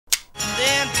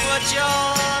Put your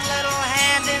little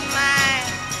hand in mine.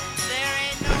 There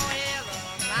ain't no hill or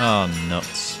mountain Oh,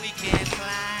 nuts. we can't climb.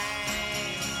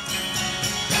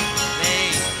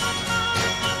 Babe,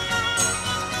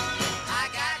 I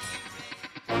got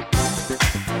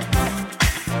you.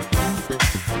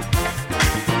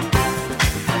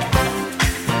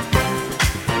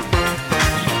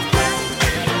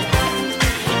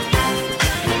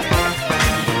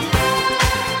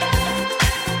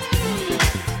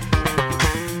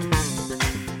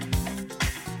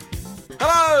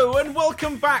 Hello and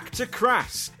welcome back to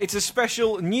Crass. It's a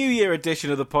special New Year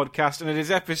edition of the podcast, and it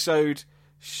is episode.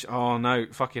 Oh no,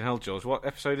 fucking hell, George! What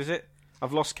episode is it?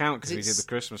 I've lost count because we did the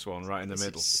Christmas one right in the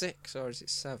middle. Is it 6 or is it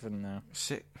 7 now?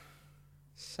 6.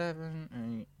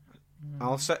 7, 8.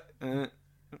 I'll set. Well,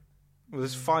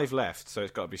 there's 5 left, so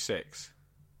it's got to be 6.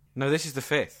 No, this is the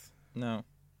 5th. No.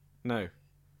 No.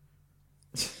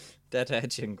 Dead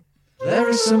edging. There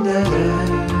is some dead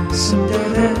end, some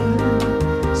dead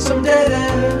end, some dead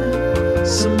end,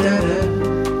 some dead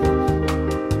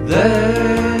end.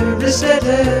 There is dead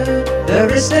end,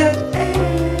 there is dead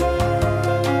end,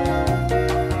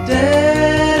 dead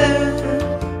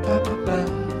end. Ba, ba, ba,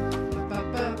 ba,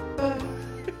 ba, ba,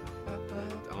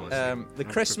 Honestly, The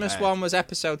I'm Christmas prepared. one was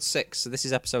episode 6, so this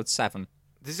is episode 7.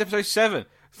 This is episode 7.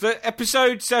 For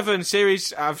episode 7,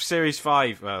 series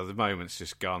 5. Well, the moment's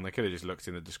just gone. They could have just looked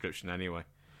in the description anyway.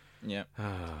 Yeah.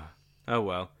 Oh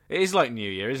well. It is like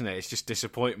New Year, isn't it? It's just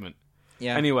disappointment.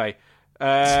 Yeah. Anyway,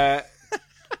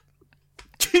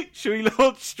 should we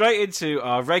launch straight into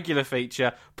our regular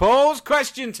feature, Paul's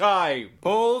Question Time?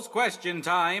 Paul's Question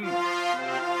Time.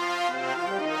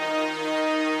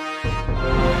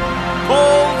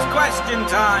 Paul's Question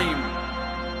Time.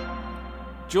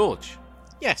 George,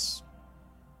 Yes.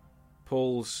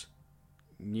 Paul's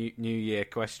New Year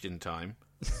Question Time.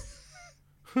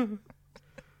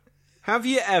 Have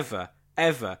you ever,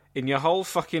 in your whole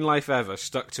fucking life ever,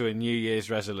 stuck to a New Year's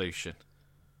resolution?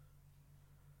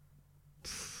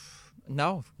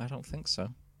 No, I don't think so.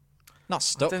 Not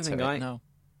stuck don't to think it, I- no.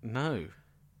 No.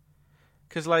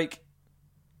 Because, like,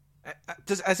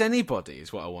 has anybody,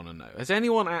 is what I want to know, has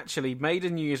anyone actually made a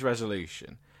New Year's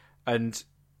resolution and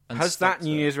has stuck that to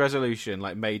New it? Year's resolution,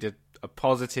 like, made a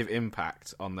positive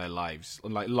impact on their lives,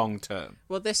 like, long term?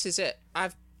 Well, this is it.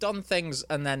 I've done things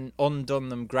and then undone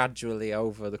them gradually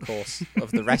over the course of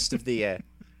the rest of the year.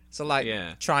 So, like,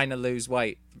 Yeah. trying to lose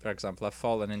weight, for example, I've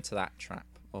fallen into that trap.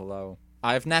 Although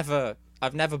I've never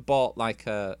bought like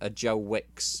a Joe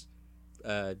Wicks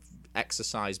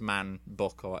exercise man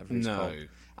book or whatever it's called. No.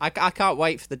 I can't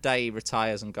wait for the day he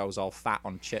retires and goes all fat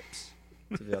on chips.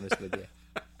 To be honest with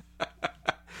you,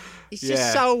 he's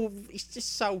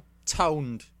just so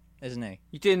toned, isn't he?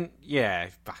 You didn't, yeah,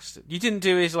 bastard. You didn't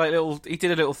do his, like, he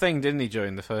did a little thing, didn't he,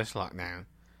 during the first lockdown?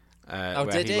 Where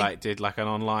did he? like, did, like, an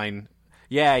online,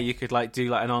 yeah, you could, like, do,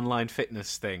 like, an online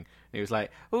fitness thing. And he was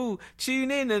like, oh,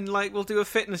 tune in and, like, we'll do a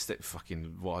fitness thing.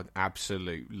 Fucking, what an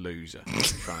absolute loser.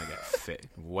 Trying to get fit.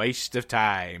 Waste of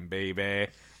time, baby.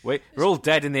 We're all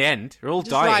dead in the end. We're all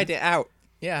Just dying. ride it out.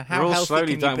 Yeah, how We're all healthy slowly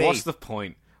can you dying. be? What's the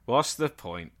point? What's the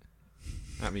point?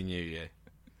 Happy New Year.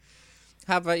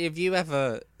 How about, have you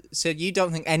ever... So you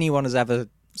don't think anyone has ever... I don't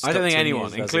think stuck to a New anyone,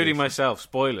 Year's including resolution? myself,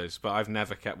 spoilers, but I've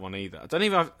never kept one either. I don't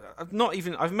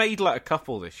even, I've made like a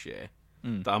couple this year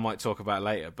that I might talk about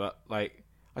later, but like,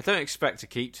 I don't expect to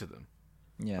keep to them.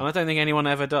 Yeah. And I don't think anyone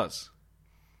ever does.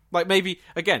 Like maybe,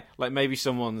 again, like maybe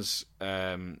someone's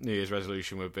New Year's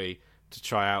resolution would be to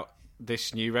try out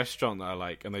this new restaurant that I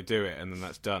like, and they do it, and then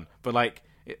that's done. But like,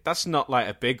 that's not like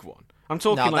a big one. I'm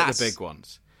talking No, like that's- the big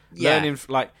ones. Yeah. Learning,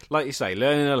 like you say,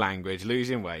 learning a language,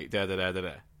 losing weight, da da da da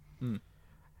da.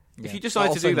 If Yeah. you decide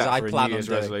All to do things that I for a plan New on Year's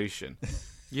doing. resolution,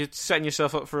 you're setting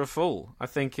yourself up for a fool. I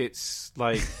think it's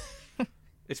like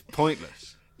it's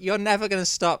pointless. You're never going to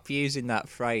stop using that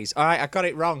phrase. All right, I got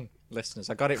it wrong, listeners.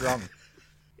 I got it wrong.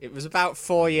 It was about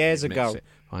 4 years Admits ago. it.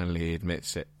 Finally, he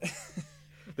admits it.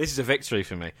 This is a victory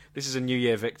for me. This is a New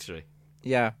Year victory.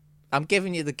 Yeah. I'm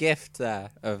giving you the gift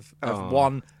there of Oh.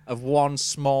 one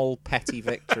small petty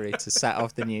victory to set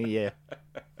off the new year.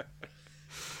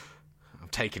 I'm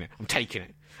taking it. I'm taking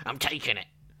it. I'm taking it.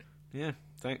 Yeah,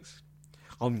 thanks.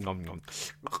 Nom, nom.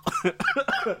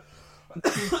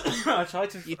 I tried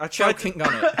to. You're I tried to, choking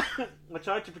on it. I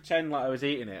tried to pretend like I was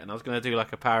eating it, and I was going to do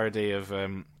like a parody of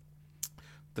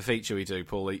the feature we do.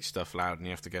 Paul eats stuff loud, and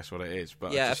you have to guess what it is.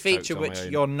 But I Yeah, a just feature choked on my which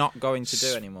own you're not going to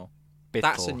do anymore.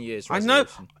 That's a spittle. New Year's I know.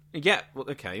 resolution. Yeah. Well,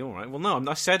 okay. All right. Well, no.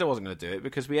 I said I wasn't going to do it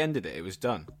because we ended it. It was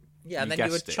done. Yeah, and then you were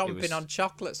guessed it. It chomping was- on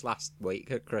chocolates last week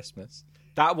at Christmas.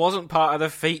 That wasn't part of the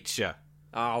feature.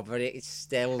 Oh, but it's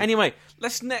still... Anyway,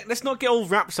 let's not get all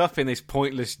wrapped up in this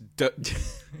pointless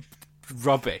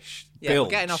rubbish. Yeah, bilge.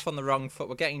 we're getting off on the wrong foot.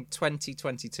 We're getting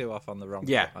 2022 off on the wrong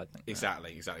Yeah, foot, I think.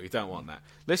 exactly. We don't want that.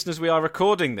 Listeners, we are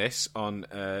recording this on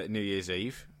New Year's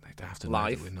Eve. They don't have to know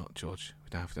Live. that we're not, George. We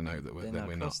don't have to know that we're, They that know,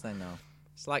 we're of not. course they know.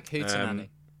 It's like Hootenanny.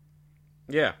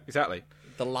 Yeah, exactly.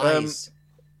 The lies.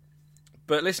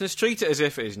 But listeners, treat it as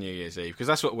if it is New Year's Eve, because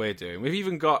that's what we're doing. We've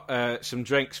even got some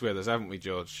drinks with us, haven't we,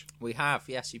 George? We have,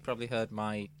 yes. You probably heard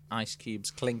my ice cubes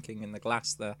clinking in the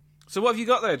glass there. So what have you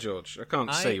got there, George? I can't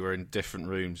I- see. We're in different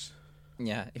rooms.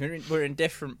 Yeah, we're in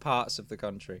different parts of the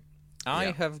country. I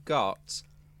Yeah. have got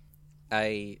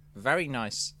a very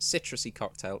nice citrusy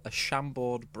cocktail, a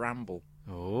Chambord Bramble,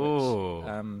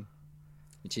 Oh.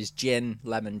 which is gin,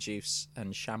 lemon juice,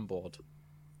 and Chambord.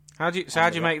 How do you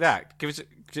the make that? Do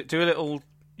a little.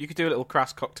 You could do a little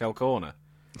crass cocktail corner.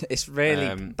 It's really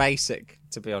Um, basic,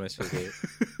 to be honest with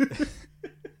you.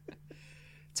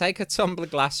 Take a tumbler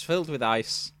glass filled with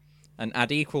ice and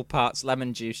add equal parts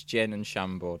lemon juice, gin, and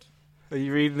Chambord. Are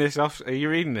you reading this off? Are you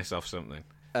reading this off something?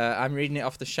 I'm reading it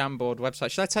off the Chambord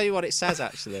website. Should I tell you what it says?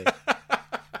 Actually,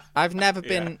 I've never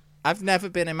been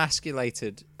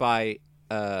emasculated by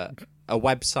a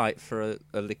website for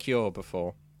a liqueur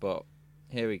before, but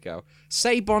here we go.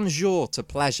 Say bonjour to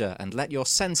pleasure and let your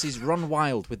senses run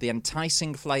wild with the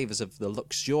enticing flavours of the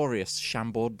luxurious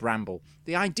Chambord Bramble,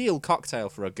 the ideal cocktail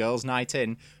for a girls' night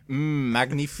in.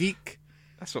 Magnifique.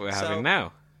 That's what we're So- having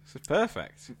now. It's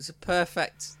perfect. It's a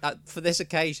perfect for this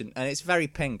occasion, and it's very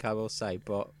pink, I will say.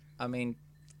 But I mean,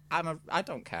 I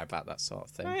don't care about that sort of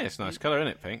thing. Oh, yeah, it's a nice colour, isn't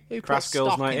it? Pink. Who Crass puts girls'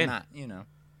 stock night in. that? You know.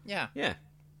 Yeah. Yeah.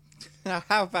 Now,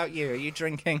 how about you? Are you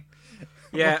drinking?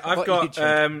 Yeah, I've What are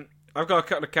you got a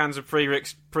couple of cans of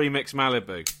pre-mixed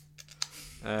Malibu.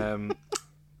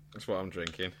 That's what I'm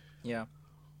drinking. Yeah.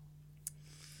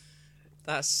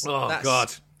 That's. Oh that's,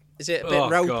 God. Is it a bit Oh,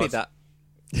 ropey? God. That.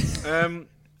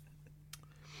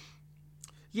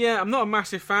 Yeah, I'm not a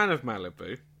massive fan of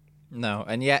Malibu, No,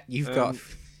 and yet you've got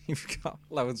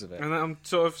loads of it. and I'm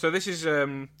sort of. So this is.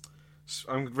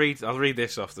 I'll read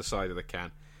this off the side of the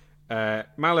can.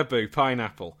 Malibu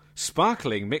pineapple,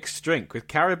 sparkling mixed drink with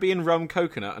Caribbean rum,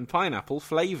 coconut, and pineapple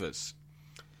flavours.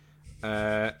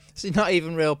 It's not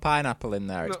even real pineapple in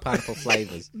there. It's pineapple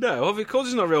flavours. No, of course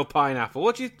it's not real pineapple.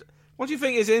 What do you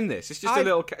think is in this? It's just a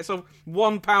little. It's a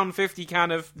 £1.50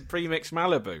 can of pre-mixed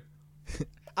Malibu.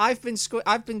 I've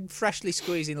been freshly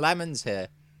squeezing lemons here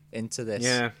into this.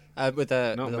 Yeah. With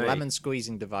a Not me. lemon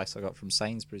squeezing device I got from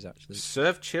Sainsbury's actually.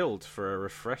 Serve chilled for a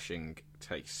refreshing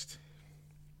taste.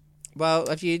 Well,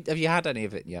 have you had any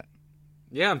of it yet?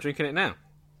 Yeah, I'm drinking it now.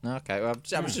 Okay. Well,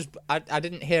 I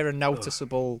didn't hear a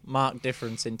noticeable marked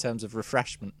difference in terms of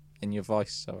refreshment in your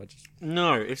voice, so I just.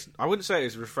 No, I wouldn't say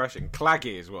it's refreshing.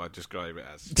 Claggy is what I'd describe it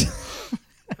as.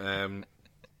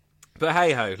 But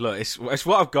hey ho, look, it's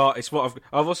what I've got.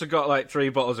 I've also got like 3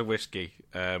 bottles of whiskey.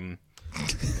 In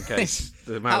case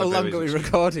the Malibu How long are we isn't-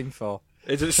 recording for?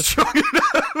 Is it strong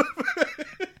enough?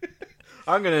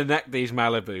 I'm going to neck these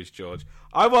Malibus, George.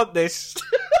 I want this.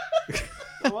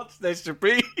 I want this to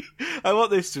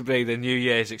be the New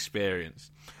Year's experience.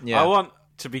 Yeah. I want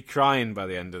to be crying by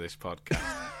the end of this podcast.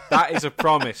 That is a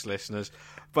promise, listeners.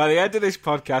 By the end of this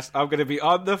podcast, I'm going to be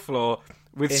on the floor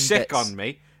with In sick bits. on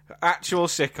me, actual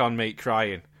sick on me,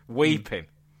 crying, weeping,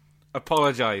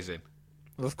 apologising.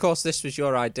 Well, of course, this was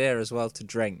your idea as well to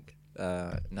drink.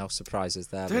 No surprises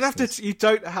there. You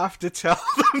don't have to tell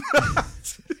them that.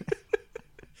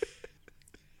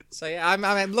 So yeah,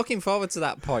 I'm looking forward to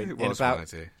that point It in was my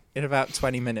about idea.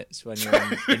 20 minutes when you're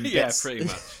in Yeah, bits. pretty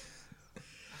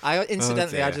much.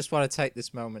 Incidentally, I dear. just want to take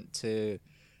this moment to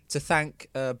thank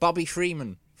Bobby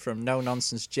Freeman from No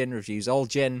Nonsense Gin Reviews, all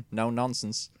gin, no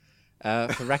nonsense,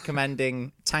 for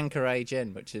recommending Tanqueray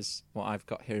Gin, which is what I've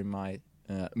got here in my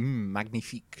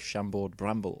Magnifique Chambord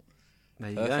Bramble. There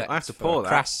you go. Perfect I have to for pour that.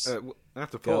 crass I have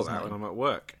to pour girls' that night. when I'm at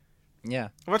work. Yeah,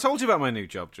 Have I told you about my new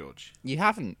job, George? you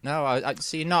haven't. No,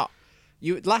 so you're not.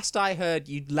 You last I heard,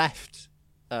 you'd left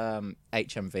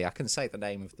HMV. I can say the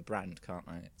name of the brand, can't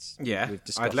I? We've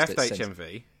discussed I'd left it since.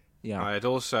 HMV. Yeah. I had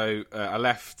also I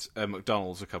left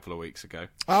McDonald's a couple of weeks ago,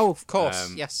 Oh, of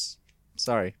course. Yes.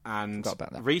 Sorry. and Forgot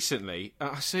about that. recently,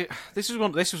 this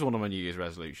was one of my New Year's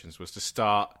resolutions was to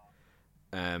start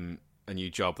a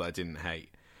new job that I didn't hate.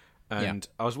 And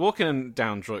I was walking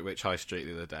down Droitwich High Street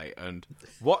the other day, and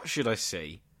what should I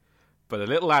see but a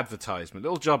little advertisement,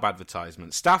 little job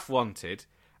advertisement, staff wanted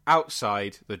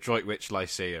outside the Droitwich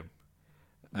Lyceum.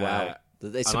 Wow.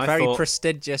 It's and a I very thought-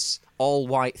 prestigious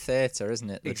all-white theatre, isn't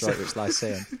it? The Droitwich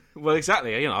Lyceum. Well,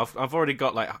 exactly. You know, I've already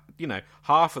got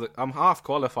I'm half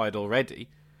qualified already.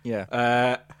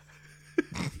 Yeah.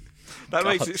 That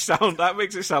makes it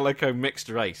sound like I'm mixed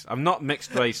race. I'm not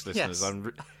mixed race, listeners.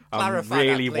 Yes. I'm Clarify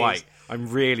really that, please. white. I'm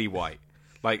really white.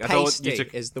 Like I don't want Pasty you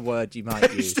to. is the word you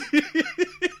might use.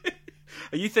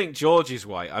 You think George is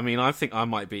white? I mean, I think I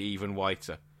might be even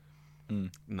whiter.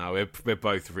 No, we're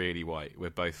both really white. We're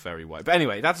both very white. But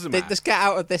anyway, that doesn't matter. Let's get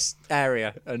out of this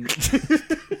area. And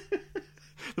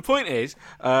The point is,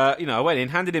 I went in,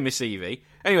 handed in my CV.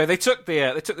 Anyway, they took the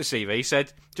CV,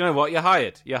 said, "Do you know what? You're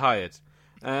hired. You're hired."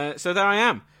 So there I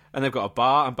am, and they've got a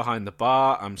bar. I'm behind the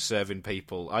bar. I'm serving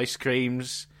people ice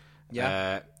creams.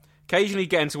 Yeah. Occasionally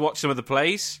getting to watch some of the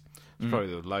plays. It's probably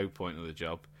the low point of the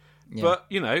job. Yeah. But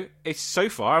it's so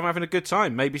far I'm having a good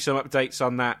time. Maybe some updates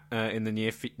on that in the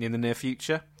near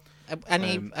future.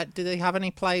 Do they have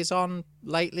any plays on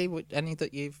lately? Any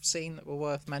that you've seen that were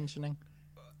worth mentioning?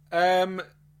 Yeah,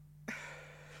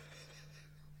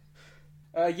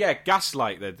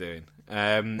 Gaslight. They're doing.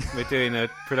 We're doing a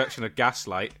production of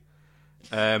Gaslight.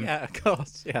 Yeah, of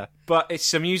course. Yeah. But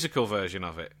it's a musical version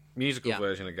of it. Yeah.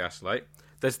 Version of Gaslight.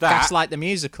 There's that. Gaslight the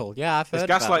musical. Yeah, I've heard. There's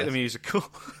Gaslight about the this. musical.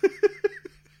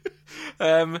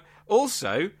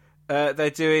 Also, they're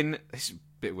doing. It's a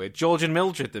bit weird. George and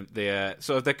Mildred, the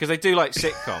sort of because they do like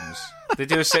sitcoms. They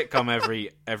do a sitcom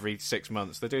every 6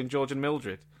 months. They're doing George and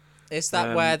Mildred. Is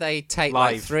that where they take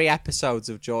like live. 3 episodes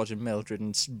of George and Mildred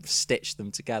and stitch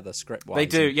them together script-wise? They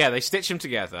do, yeah. They stitch them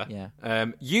together. Yeah.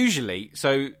 Usually,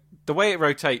 so the way it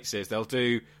rotates is they'll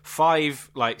do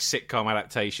 5 like sitcom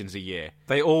adaptations a year.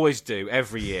 They always do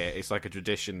every year. It's like a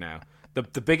tradition now.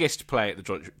 The biggest play at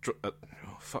the oh,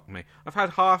 fuck me. I've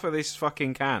had half of this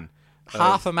fucking can.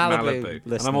 Half of a Malibu, and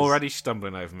listeners. I'm already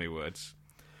stumbling over my words.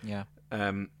 Yeah.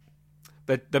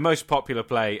 The most popular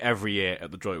play every year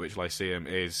at the Droitwich Lyceum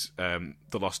is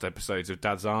the lost episodes of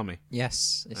Dad's Army.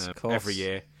 Yes, it's of course. Every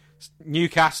year. New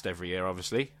cast every year,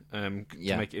 obviously, to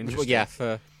make it interesting. Well,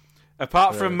 yeah,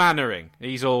 Apart from Mannering,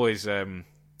 he's always the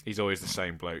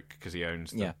same bloke because he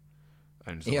owns the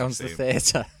he owns the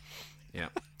theatre. Yeah.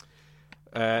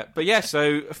 But yeah,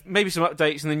 so maybe some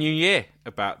updates in the new year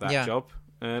about that job,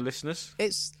 listeners.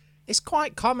 It's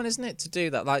quite common, isn't it, to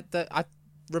do that? Like I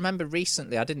remember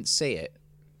recently, I didn't see it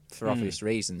for obvious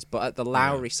reasons, but at the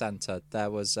Lowry Centre there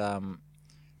was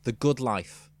The Good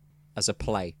Life as a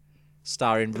play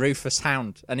starring Rufus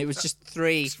Hound, and it was just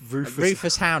 3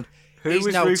 Rufus Hound. He's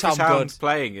was no Rufus Tom Hound Good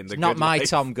playing in The Not Good my Life?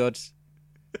 Tom Good.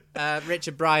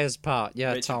 Richard Breyer's part.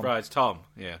 Yeah, Richard Tom. Breyer's Tom.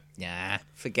 Yeah. Yeah,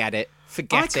 forget it.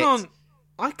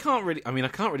 I can't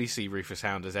really see Rufus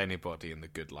Hound as anybody in The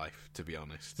Good Life, to be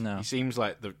honest. No. He seems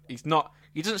like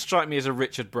he doesn't strike me as a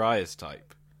Richard Breyer's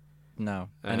type. No,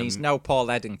 and he's no Paul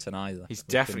Eddington either. He's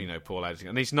definitely no Paul Eddington,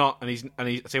 and he's not. And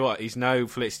I tell you what, he's no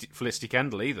Felicity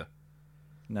Kendall either.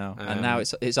 No, and now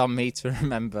it's on me to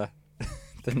remember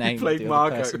the name of played the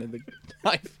Margot. other person in The Good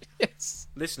Life. Yes.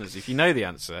 Listeners, if you know the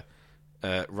answer,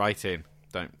 write in.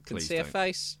 Can see a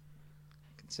face.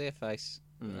 Can see a face.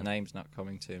 The name's not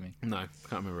coming to me. No,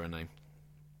 can't remember her name.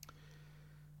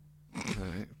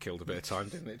 It killed a bit of time,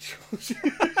 didn't it, George?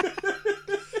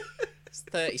 It's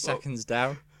 30 seconds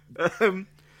down.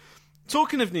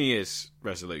 Talking of New Year's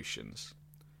resolutions,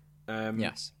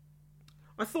 Yes.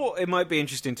 I thought it might be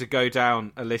interesting to go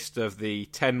down a list of the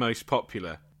 10 most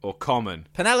popular or common.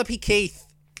 Penelope Keith.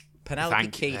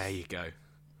 Thank you. There you go.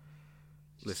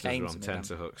 Listeners came are to on me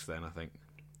tenterhooks then, I think.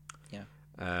 Yeah.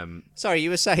 Sorry, you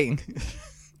were saying.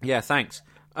 Yeah, thanks.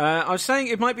 I was saying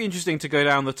it might be interesting to go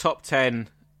down the top 10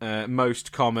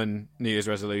 most common New Year's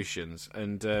resolutions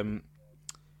and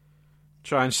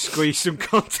try and squeeze some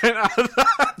content out of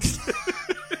that.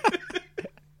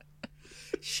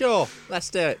 Sure, let's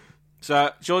do it.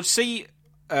 So, George, see,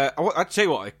 I'll tell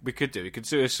you what we could do. We could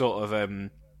do a sort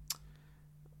of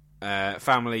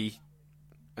family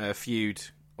feud,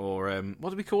 or what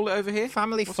do we call it over here?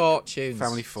 Family Fortunes.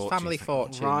 Family Fortunes. Family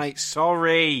Fortunes. Right,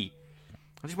 sorry.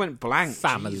 I just went blank.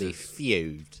 Family Jesus.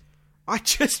 Feud. I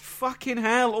just fucking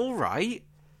hell, all right.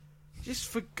 Just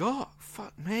forgot.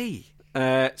 Fuck me.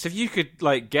 So if you could,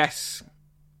 like, guess...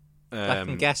 I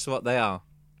can guess what they are.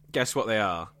 Guess what they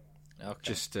are. Okay.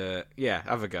 Just,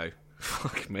 have a go.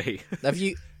 Fuck me.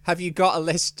 Have you got a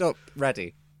list up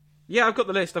ready? Yeah, I've got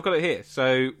the list. I've got it here.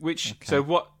 So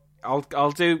what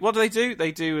I'll do. What do?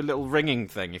 They do a little ringing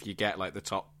thing if you get like the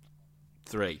top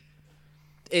 3.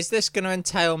 Is this going to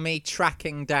entail me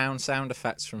tracking down sound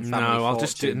effects from Family No, I'll Fortunes?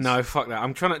 just do. No, fuck that.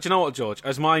 I'm trying to. Do you know what, George?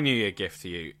 As my New Year gift to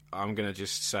you, I'm gonna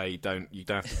just say you don't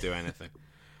have to do anything.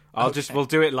 We'll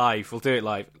do it live. We'll do it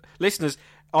live, listeners.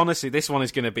 Honestly, this one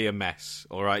is going to be a mess.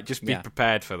 All right, just be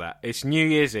prepared for that. It's New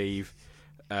Year's Eve,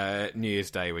 New Year's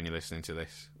Day when you're listening to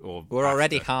this, or We're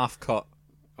already half cut.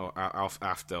 or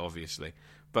after, obviously.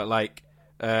 But like,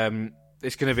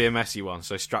 it's going to be a messy one.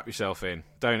 So strap yourself in.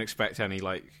 Don't expect any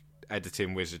like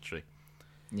editing wizardry.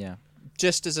 Yeah.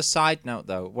 Just as a side note,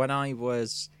 though, when I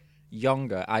was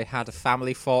younger, I had a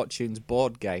Family Fortunes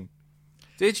board game.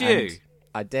 Did you? And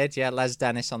I did, yeah. Les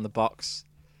Dennis on the box.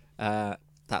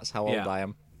 That's how old Yeah. I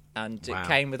am. And Wow. it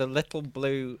came with a little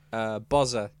blue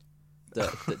buzzer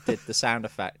that did the sound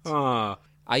effect. Ah,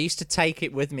 I used to take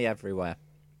it with me everywhere.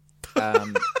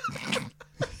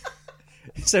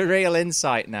 It's a real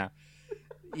insight now.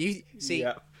 You see,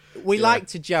 we like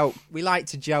to joke. We like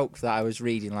to joke that I was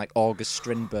reading like August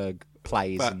Strindberg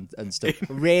plays and stuff.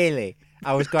 Really,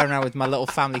 I was going around with my little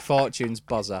Family Fortunes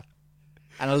buzzer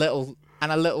and a little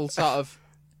sort of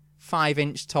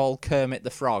 5-inch tall Kermit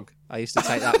the Frog. I used to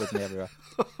take that with me everywhere.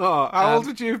 How old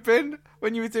would you have been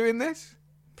when you were doing this?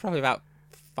 Probably about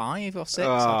 5 or 6.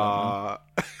 I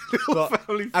don't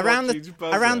know.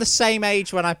 But Around the same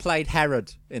age when I played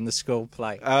Herod in the school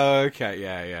play. Oh, okay,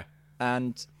 yeah.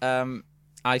 And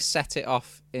I set it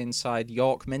off inside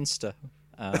York Minster,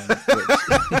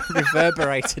 which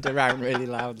reverberated around really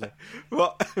loudly.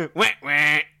 What?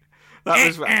 That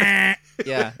was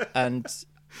Yeah, and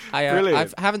I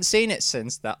Brilliant. haven't seen it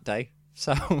since that day.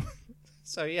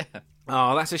 So yeah,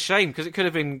 Oh, that's a shame because it could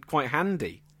have been quite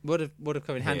handy. would have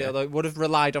come in handy. Yeah. Although it would have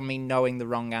relied on me knowing the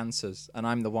wrong answers, and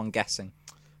I'm the one guessing.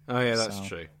 Oh yeah, that's So-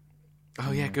 true.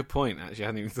 Oh yeah, good point. Actually, I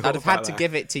hadn't even thought I'd have had about to that.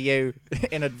 give it to you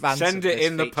in advance. Send of it this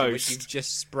in the feature, which post. you've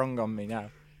just sprung on me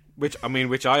now. Which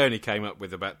I only came up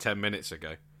with about 10 minutes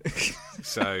ago.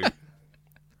 So,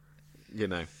 you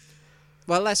know.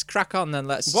 Well, let's crack on then.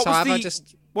 Let's. What so was have the I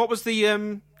just? What was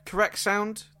the correct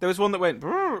sound? There was one that went.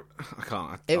 "Brrr." I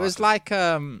can't. It was like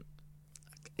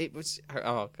It was.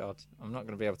 Oh god, I'm not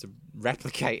going to be able to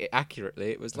replicate it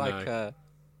accurately. It was like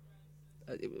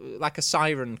like a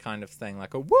siren kind of thing,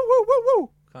 like a woo woo woo woo.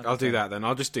 Kind I'll of do thing. that then.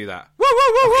 I'll just do that. Woo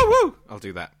woo woo woo woo. I'll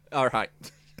do that. All right.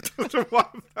 I don't know why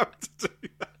I'm about to do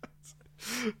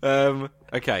that.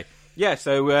 Okay. Yeah.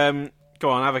 So go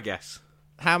on. Have a guess.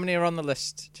 How many are on the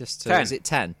list? Just 10. Is it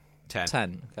 10? 10.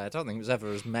 10. Okay, I don't think there's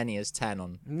ever as many as 10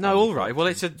 on. No. All right. Well,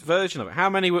 it's a version of it. How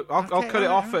many? I'll Okay, cut it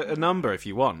all off at a number if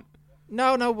you want.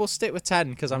 No, we'll stick with 10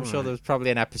 because I'm sure there's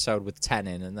probably an episode with 10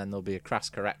 in, and then there'll be a crass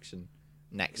correction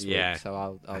next Yeah. week. So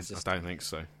I'll just I don't think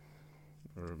so.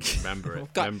 Remember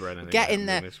it. Got- Remember anything? get that in happened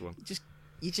there. This one.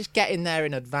 you just get in there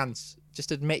in advance.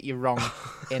 Just admit you're wrong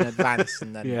in advance,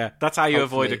 and then Yeah. That's how you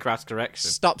avoid Hopefully. a crass correction.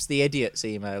 stops the idiots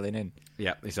emailing in.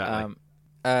 Yeah. Exactly.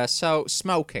 So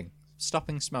smoking,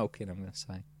 stopping smoking. I'm going to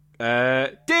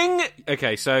say. Ding.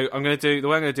 Okay. So I'm going to do the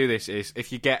way I'm going to do this is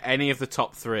if you get any of the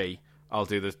top 3, I'll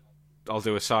do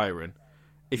a siren.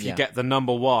 If you Yeah. get the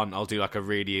number 1, I'll do like a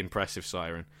really impressive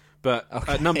siren. But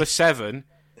Okay. at number 7,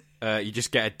 you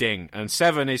just get a ding, and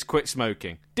 7 is quit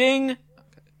smoking. Ding.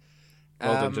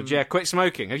 Well done, Judge. Yeah, quit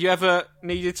smoking. Have you ever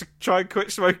needed to try and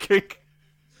quit smoking?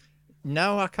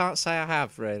 No, I can't say I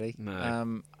have really.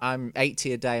 No. I'm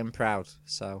 80 a day and proud,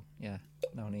 so yeah,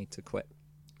 no need to quit.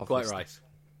 Quite obviously. right.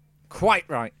 Quite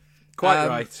right. Quite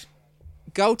right.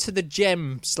 Go to the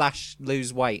gym /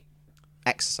 lose weight.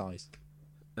 Exercise.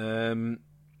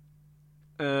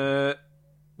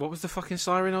 What was the fucking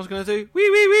siren I was going to do? Wee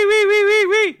wee wee wee wee wee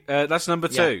wee. That's number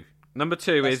 2. Yeah. Number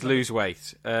 2 is lose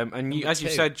weight. And you, Number as you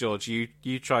 2. said, George, you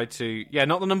tried to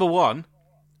not the number 1,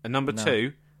 and number No.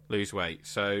 2 lose weight.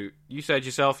 So you said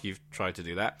yourself you've tried to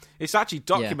do that. It's actually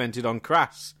documented on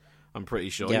Crass. I'm pretty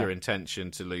sure Yeah. your intention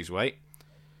to lose weight.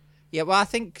 Yeah, well, I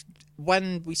think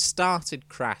when we started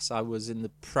Crass, I was in the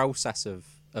process of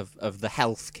the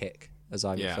health kick, as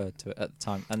I Yeah. referred to it at the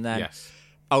time, and then Yes.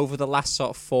 over the last sort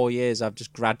of 4 years, I've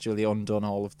just gradually undone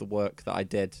all of the work that I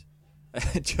did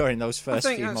during those first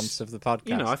think few that's- months of the podcast.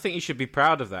 You know, I think you should be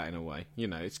proud of that in a way. You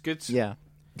know, it's good. yeah.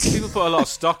 People put a lot of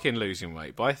stock in losing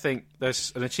weight, but I think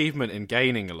there's an achievement in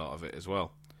gaining a lot of it as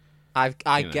well. I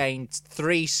You know. gained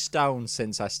 3 stone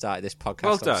since I started this podcast.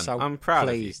 Well done. So I'm proud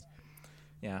of you. pleased.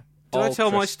 Yeah. Did I All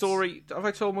tell my crisps. story? Have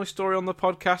I told my story on the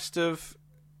podcast of?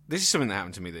 This is something that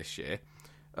happened to me this year.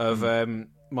 Of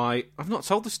I've not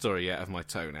told the story yet of my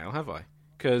toenail, have I?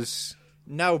 Because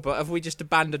No, but have we just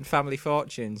abandoned Family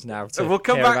Fortunes now to we'll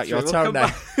come hear back about to your it. We'll come toenail?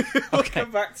 back, we'll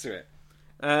come back to it.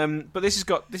 But this has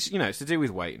got this. You know, it's to do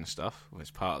with weight and stuff. Well, it's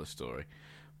part of the story.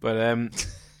 But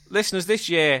listeners, this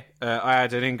year I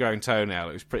had an ingrown toenail.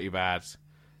 It was pretty bad.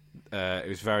 It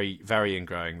was very, very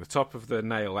ingrowing. The top of the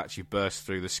nail actually burst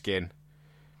through the skin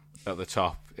at the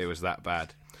top. It was that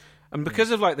bad. And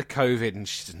because of like the COVID and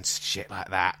shit like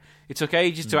that, it took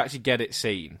ages to actually get it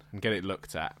seen and get it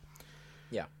looked at.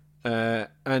 Yeah.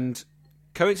 And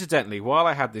coincidentally, while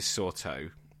I had this sore toe,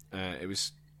 it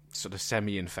was sort of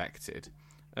semi-infected,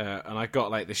 and I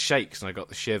got like the shakes and I got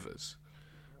the shivers,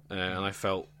 and I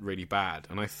felt really bad.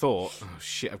 And I thought, oh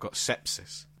shit, I've got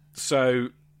sepsis. So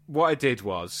what I did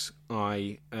was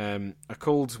I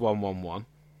called 111,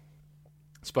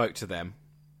 spoke to them.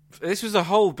 This was a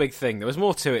whole big thing. There was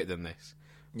more to it than this.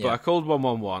 But Yeah. I called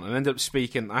 111 and ended up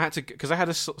speaking. I had to, because I had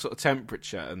a sort of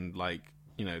temperature and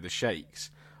the shakes.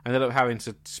 I ended up having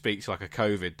to speak to like a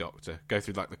COVID doctor, go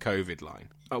through like the COVID line.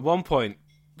 At one point,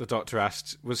 the doctor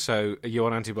asked, "Are you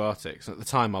on antibiotics?" And at the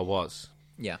time, I was.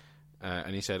 Yeah.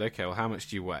 And he said, "Okay, well, how much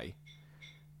do you weigh?"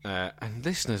 And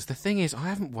listeners, the thing is, I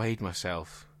haven't weighed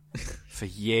myself for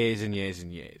years and years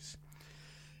and years.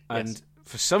 And Yes.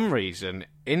 for some reason,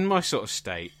 in my sort of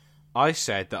state, I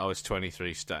said that I was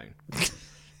 23 stone.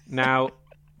 Now,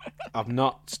 I'm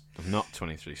not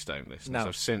 23 stone, listeners. No.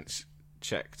 I've since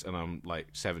checked, and I'm like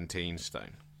 17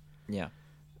 stone, Yeah.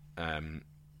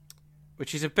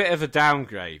 which is a bit of a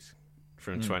downgrade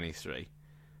from 23.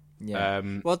 Yeah.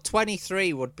 Well,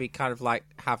 23 would be kind of like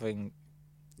having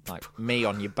like me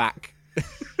on your back.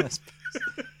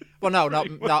 Well, no, not.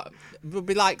 It would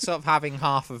be like sort of having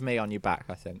half of me on your back,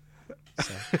 I think.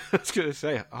 So. I was going to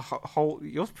say,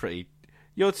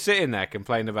 you're sitting there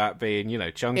complaining about being,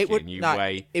 chunky, and you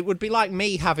weigh. It would be like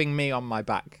me having me on my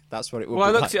back. That's what it would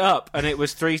Well, be I looked like. it up, and it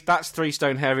was that's 3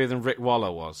 stone heavier than Rick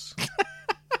Waller was.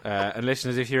 And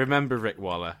listeners, if you remember Rick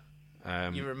Waller,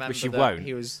 You remember which you that won't,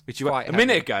 he was which you quite a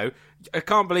minute heavy. ago, I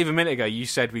can't believe a minute ago you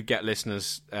said we'd get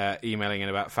listeners emailing in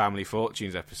about Family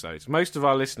Fortunes episodes. Most of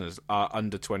our listeners are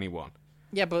under 21.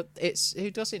 Yeah, but it's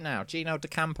who does it now? Gino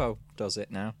D'Acampo does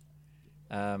it now.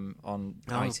 On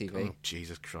ITV. Oh,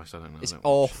 Jesus Christ, I don't know. It's I don't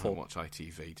awful. Watch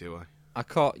ITV, do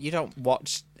I? You don't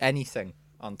watch anything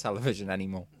on television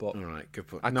anymore. But All right, good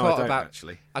point. I No, I caught don't about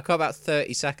actually. I caught about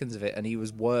 30 seconds of it, and he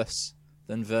was worse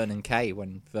than Vernon Kay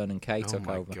when Vernon Kay Oh took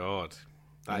my over. God,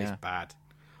 that is Yeah. bad.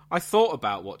 I thought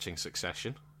about watching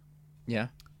Succession, Yeah,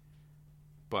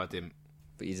 but I didn't.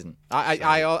 but you didn't.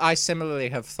 I similarly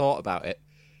have thought about it,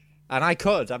 and I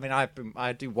could. I mean,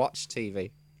 I do watch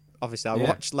TV. Obviously, I Yeah.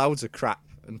 watch loads of crap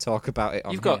and talk about it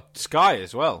on You've here. got Sky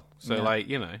as well, so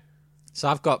Yeah. So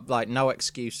I've got like no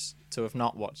excuse to have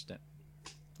not watched it.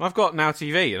 I've got Now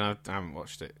TV and I haven't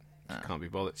watched it. Can't be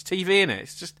bothered. It's TV, innit?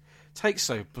 It's just takes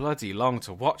so bloody long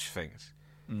to watch things.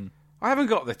 I haven't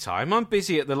got the time. I'm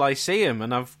busy at the Lyceum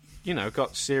and I've,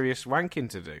 got serious wanking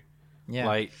to do. Yeah.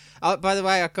 Like, Oh, by the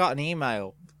way, I got an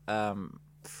email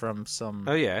from some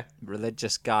oh yeah,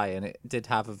 religious guy, and it did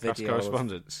have a press video.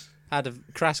 correspondence. Had a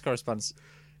crass correspondence.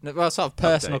 No, well, sort of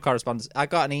personal Update. correspondence. I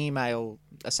got an email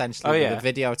essentially Oh, with yeah. a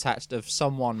video attached of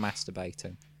someone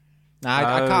masturbating. Now,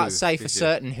 I Oh, can't say for did you?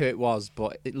 certain who it was,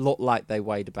 but it looked like they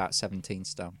weighed about 17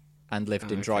 stone and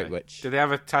lived in Okay. Droitwich. Do they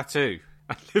have a tattoo?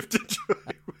 I lived in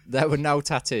Droitwich. There were no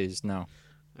tattoos, no.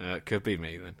 It could be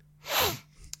me then.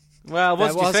 Well, what There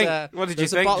did you was think? What did you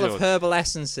there's think, a bottle George? of herbal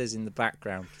essences in the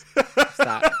background. If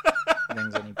that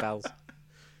rings any bells.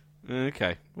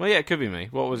 Okay. Well, yeah, it could be me.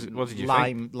 What did you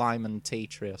think? Lime and tea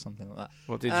tree or something like that.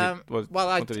 What did Um, you? What, well,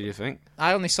 what did you think?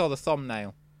 I only saw the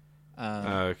thumbnail.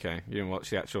 Oh, okay. You didn't watch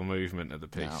the actual movement of the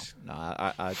piece. No,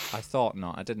 I thought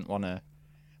not. I didn't want to.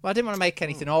 Well, I didn't want to make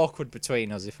anything awkward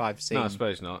between us if I've seen. No, I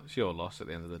suppose not. It's your loss at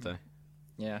the end of the day.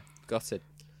 Yeah, got it.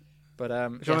 But Do yeah,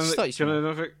 you I just thought you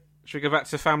should, should we go back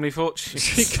to Family Fortune?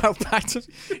 should go back to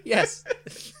yes.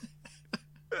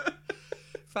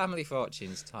 Family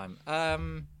Fortunes time.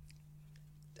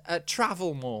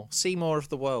 Travel more, see more of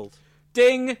the world.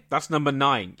 Ding! That's number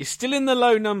 9. You're still in the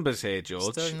low numbers here,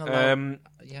 George. Still in the low.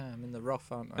 Yeah, I'm in the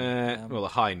rough, aren't I? Well, the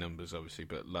high numbers, obviously,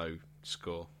 but low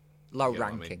score. Low you know what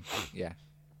I ranking. Yeah.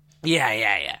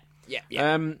 Yeah.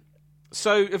 Yeah.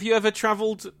 So, have you ever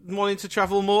travelled, wanting to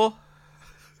travel more?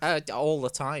 All the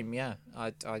time. Yeah.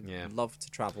 I Yeah. love to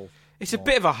travel. It's a more.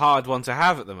 bit of a hard one to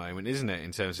have at the moment, isn't it,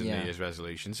 in terms of Yeah. New Year's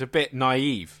resolutions? A bit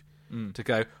naive to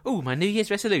go, oh, my New Year's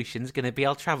resolution's going to be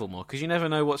I'll travel more, because you never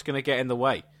know what's going to get in the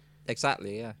way.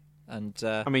 Exactly. Yeah. And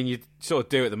I mean, you sort of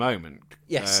do at the moment.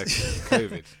 Yes.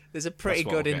 COVID. there's a pretty That's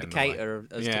what'll good get in the way. indicator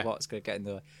as Yeah. to what's going to get in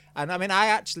the way. And I mean, I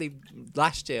actually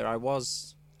last year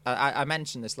I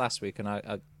mentioned this last week, and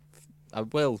I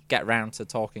will get round to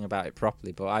talking about it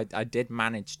properly. But I did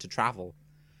manage to travel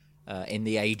in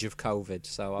the age of COVID,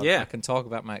 so I can talk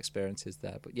about my experiences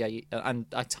there. But yeah, and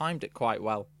I timed it quite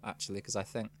well actually, because I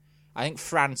think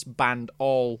France banned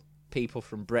all people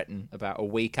from Britain about a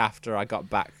week after I got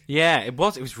back. Yeah, it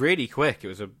was. It was really quick. It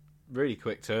was a really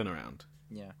quick turnaround.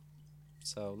 Yeah.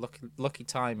 So lucky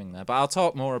timing there. But I'll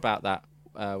talk more about that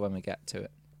when we get to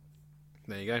it.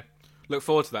 There you go. Look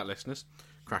forward to that, listeners.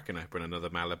 Cracking open another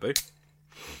Malibu.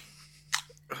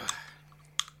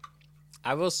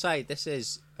 I will say this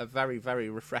is a very, very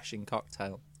refreshing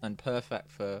cocktail and perfect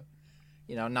for,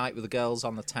 a night with the girls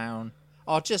on the town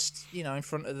or just, in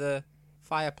front of the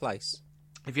fireplace.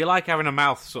 If you like having a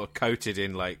mouth sort of coated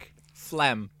in like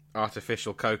Phlegm.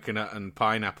 artificial coconut and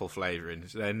pineapple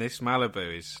flavourings, then this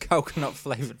Malibu is Coconut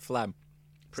flavoured phlegm.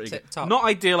 pretty Tip good. top. Not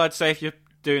ideal, I'd say, if you're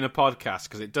doing a podcast,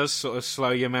 because it does sort of slow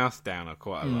your mouth down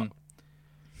quite a lot.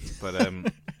 But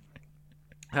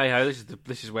hey ho,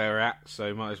 this is where we're at,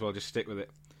 so might as well just stick with it.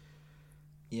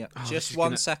 Yeah. this Just is 1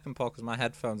 gonna- second, Paul, because my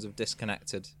headphones have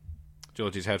disconnected.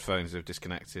 George's headphones have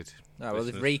disconnected. Oh, well, they've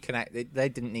Listeners. reconnected. They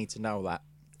didn't need to know that,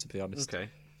 to be honest. Okay.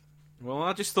 Well,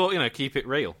 I just thought, keep it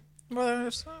real. Well,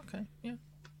 okay, yeah.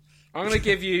 I'm going to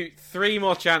give you 3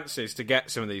 more chances to get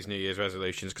some of these New Year's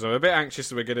resolutions, because I'm a bit anxious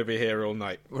that we're going to be here all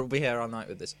night. We'll be here all night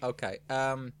with this. Okay.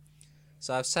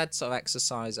 So I've said sort of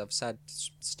exercise. I've said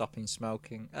stopping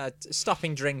smoking.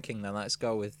 Stopping drinking. Then let's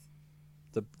go with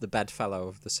the bedfellow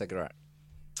of the cigarette.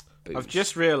 Booze. I've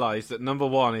just realised that number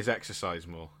 1 is exercise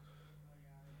more.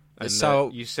 And So-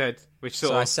 you said, which So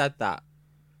sort I of, said that.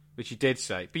 which you did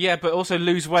say, but also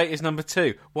lose weight is number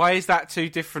 2. Why is that 2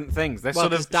 different things? They're Well,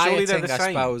 sort of because surely they're dieting, the I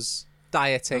same. suppose.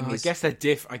 Dieting I is. guess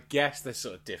they're I guess they're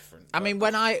sort of different. I mean,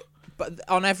 but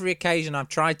on every occasion I've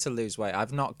tried to lose weight,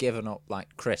 I've not given up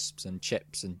like crisps and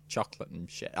chips and chocolate and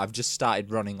shit. I've just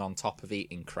started running on top of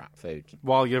eating crap food.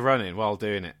 While you're running, while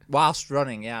doing it. Whilst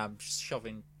running, yeah, I'm just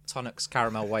shoving Tonics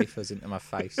caramel wafers into my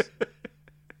face.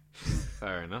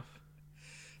 Fair enough.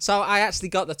 So I actually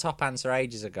got the top answer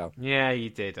ages ago, Yeah, you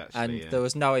did and actually. there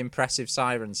was no impressive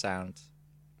siren sound.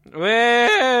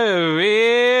 Whoa,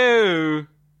 ew.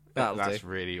 That'll That's do.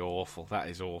 really awful. That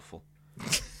is awful.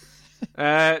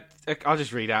 I'll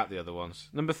just read out the other ones.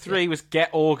 Number 3 was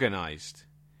get organised.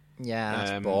 Yeah,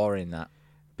 that's Um, boring. That.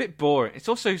 Bit boring. It's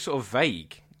also sort of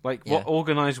vague. Like, Yeah. what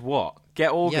organise what? Get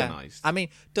Yeah. organised. I mean,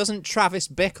 doesn't Travis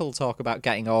Bickle talk about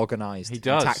getting organised? He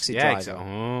does. Taxi yeah,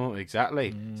 driver. exactly.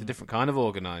 It's a different kind of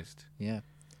organised. Yeah.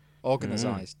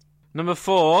 Organised. Number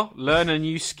 4, learn a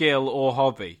new skill or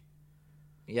hobby.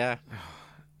 Yeah.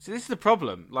 See, this is the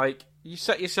problem. Like, you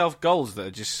set yourself goals that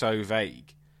are just so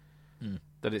vague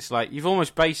that it's like you've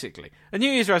almost basically a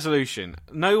New Year's resolution.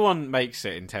 No one makes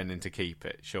it intending to keep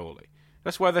it. Surely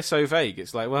that's why they're so vague.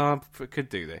 It's like, well, I could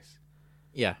do this.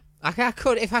 Yeah. I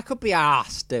could if I could be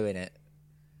arsed doing it.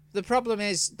 The problem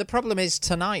is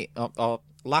tonight or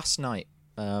last night,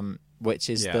 which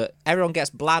is Yeah. that everyone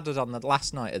gets bladdered on the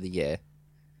last night of the year.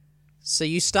 So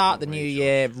you start the new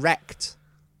year wrecked.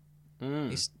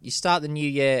 You start the new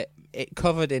year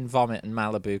covered in vomit and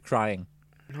Malibu crying.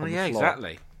 Oh the yeah, floor.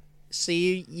 exactly. So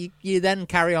you then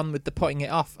carry on with the putting it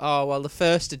off. Oh, well, the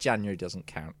 1st of January doesn't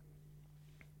count.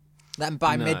 Then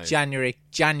by No. mid-January,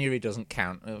 January doesn't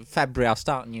count. February, I'll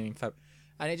start new in February.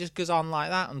 And it just goes on like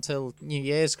that until New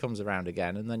Year's comes around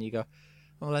again. And then you go,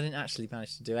 well, I didn't actually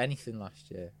manage to do anything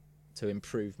last year to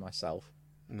improve myself.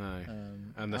 No,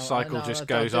 and the Oh, cycle no, just I'll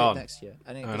goes do it on next year.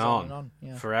 And it and goes on, and on.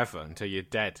 Yeah. forever until you're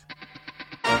dead.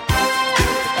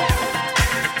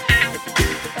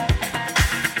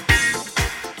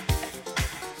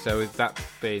 So with that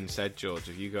being said, George,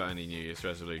 have you got any New Year's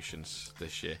resolutions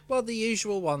this year? Well, the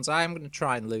usual ones. I am going to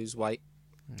try and lose weight.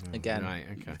 Again, Right,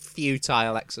 okay.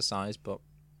 futile exercise, but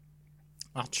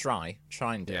I'll try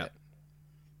and do Yeah. it.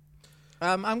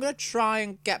 I'm going to try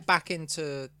and get back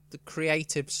into the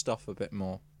creative stuff a bit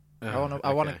more. I want to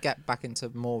okay. get back into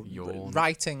more Yawn.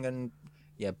 writing and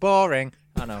boring.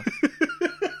 I know,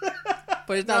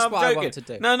 but that's I'm what I joking. want to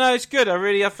do. No, it's good. I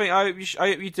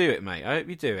hope you do it, mate. I hope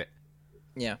you do it.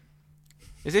 Yeah,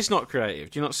 Is this not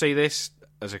creative? Do you not see this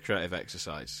as a creative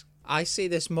exercise? I see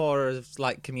this more as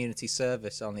like community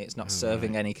service. Only it's not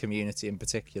serving any community in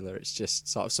particular. It's just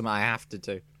sort of something I have to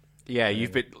do. Yeah,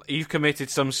 you've committed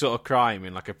some sort of crime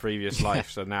in like a previous life,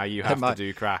 so now you have to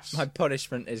do crass. My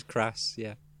punishment is crass.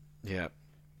 Yeah, Yeah,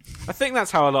 I think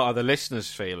that's how a lot of the listeners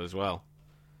feel as well.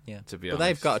 yeah. To be but honest,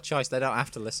 they've got a choice. They don't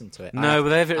have to listen to it. no,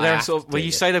 but I they're have sort to of. Well, do you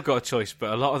it. say they've got a choice,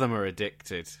 but a lot of them are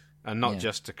addicted, and not Yeah.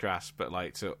 just to crass, but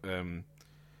like to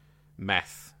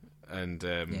meth and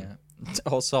Yeah,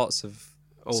 all sorts of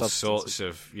all substances. sorts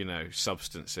of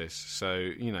substances. So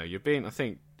you're being. I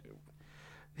think.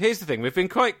 Here's the thing: we've been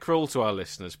quite cruel to our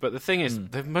listeners, but the thing is,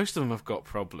 most of them have got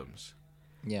problems.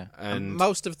 Yeah, And-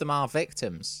 most of them are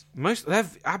victims. They're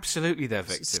absolutely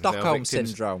victims. Stockholm They're victims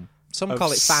syndrome. Some of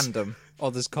call it fandom,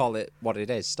 others call it what it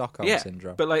is. Stockholm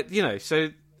syndrome. But so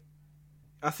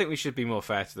I think we should be more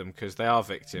fair to them because they are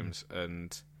victims,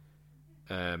 and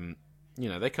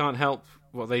they can't help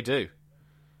what they do.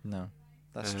 No,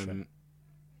 that's true. Um,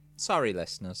 Sorry,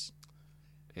 listeners.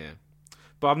 Yeah,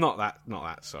 but I'm not that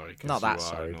sorry. 'Cause Not you that are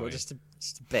sorry, annoying. but just a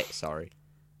bit sorry.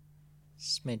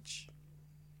 Smidge.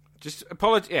 Just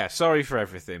apologize. Yeah, sorry for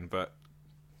everything, but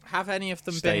Have any of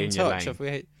them Stay been in in your touch? lane. Have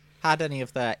we had any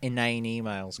of their inane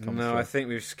emails come No, through. I think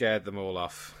we've scared them all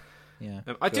off. Yeah.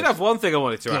 I did Good. have one thing I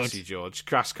wanted to Good. ask you, George.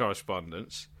 Crass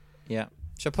correspondence. Yeah.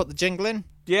 Shall I put the jingle in?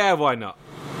 Yeah, why not?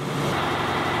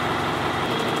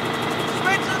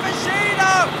 Switch the machine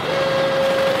off!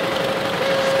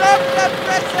 Stop the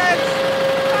presses!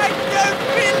 I don't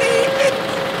believe it!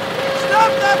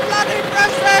 Stop the bloody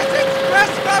presses! It's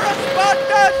press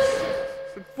correspondence!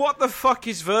 What the fuck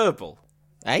is verbal?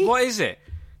 Eh? What is it?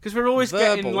 Because we're always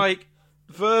getting, Verbal? like,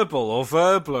 verbal or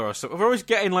verbler or something. We're always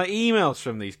getting, like, emails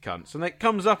from these cunts. And it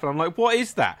comes up and I'm like, what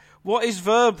is that? What is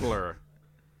verbler?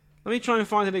 Let me try and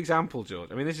find an example,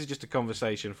 George. I mean, this is just a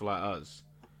conversation for, like, us.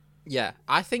 Yeah.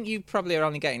 I think you probably are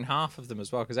only getting half of them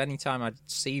as well, because any time I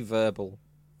see verbal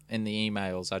in the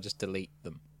emails, I just delete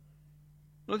them.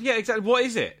 Well, yeah, exactly. What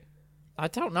is it? I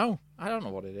don't know. I don't know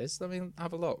what it is. Let me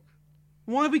have a look.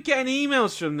 Why are we getting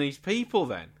emails from these people,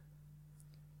 then?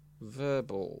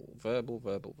 Verbal. I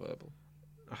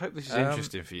hope this is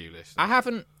interesting for you, listeners. I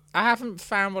haven't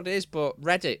found what it is, but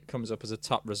Reddit comes up as a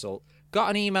top result. Got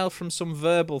an email from some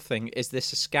verbal thing. Is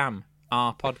this a scam?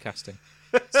 Our podcasting.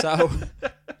 So,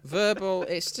 verbal.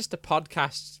 It's just a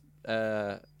podcast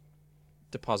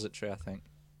depository, I think.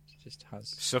 It just has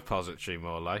Suppository,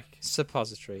 more like.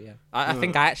 suppository. Yeah, I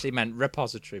think I actually meant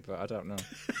repository, but I don't know.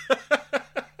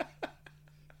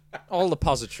 All the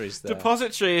positories there.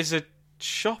 Depository is a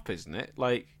shop, isn't it?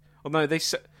 Like, oh no, they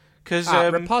because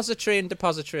repository and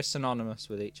depository are synonymous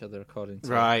with each other, according to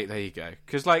right. There you go.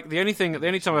 Because like the only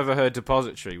time I ever heard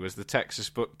depository was the Texas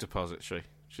Book Depository,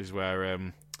 which is where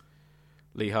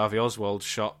Lee Harvey Oswald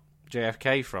shot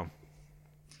JFK from.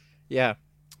 Yeah.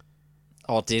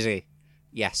 Or did he?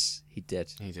 Yes, he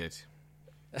did. He did.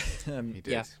 He did.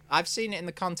 Yeah, I've seen it in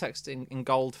the context in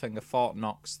Goldfinger, Fort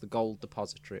Knox, the gold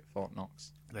depository at Fort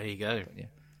Knox. There you go.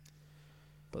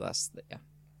 But it's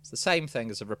the same thing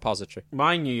as a repository.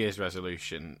 My New Year's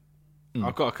resolution,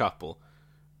 I've got a couple.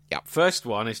 Yeah. First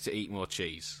one is to eat more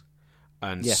cheese.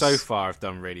 And Yes. so far I've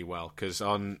done really well, because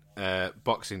on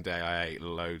Boxing Day I ate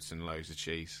loads and loads of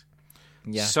cheese.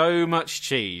 Yeah. So much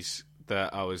cheese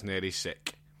that I was nearly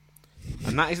sick.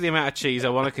 And that is the amount of cheese I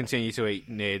want to continue to eat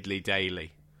nearly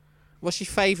daily. What's your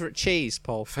favourite cheese,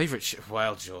 Paul?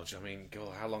 Well, George, I mean,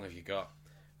 God, how long have you got?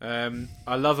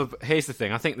 I love here's the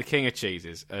thing, I think the king of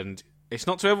cheeses, and it's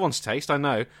not to everyone's taste, I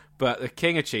know, but the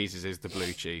king of cheeses is the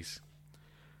blue cheese.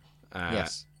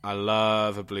 Yes. I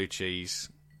love a blue cheese.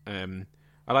 I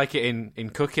like it in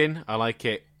cooking. I like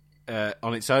it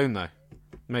on its own, though.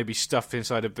 Maybe stuffed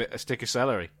inside a stick of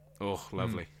celery. Oh,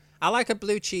 lovely. I like a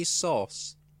blue cheese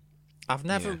sauce. I've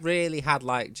never really had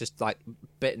just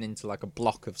bitten into like a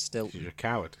block of Stilton. You're a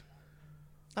coward.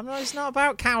 I mean, it's not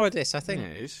about cowardice. I think Yeah,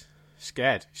 it is.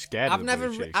 Scared of the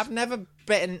blue cheese. I've never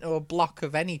bitten into a block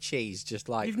of any cheese. Just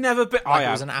like You've never bit. like I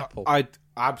it was have. an apple. I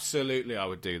absolutely, I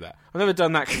would do that. I've never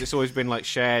done that because it's always been like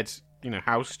shared,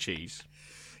 house cheese,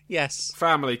 Yes,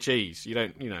 family cheese. You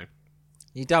don't, you don't.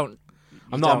 I'm you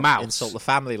not a don't mouse. Insult the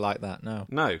family like that. No.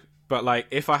 No. But like,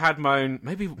 if I had my own,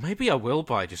 maybe I will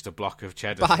buy just a block of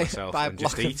cheddar for myself buy a and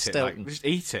just block of eat it. Stilton. Just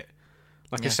eat it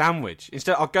like a sandwich.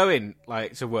 Instead, I'll go in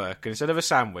to work, and instead of a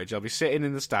sandwich, I'll be sitting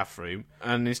in the staff room,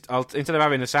 and instead of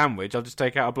having a sandwich, I'll just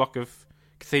take out a block of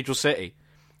Cathedral City,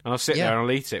 and I'll sit there and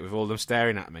I'll eat it with all of them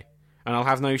staring at me, and I'll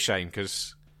have no shame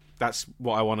because that's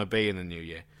what I want to be in the new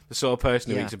year. The sort of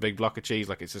person who eats a big block of cheese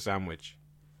like it's a sandwich.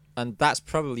 And that's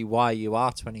probably why you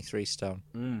are 23 stone.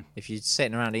 If you're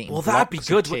sitting around eating Well, that'd be blocks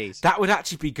good. of cheese. That would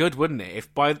actually be good, wouldn't it?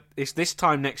 If this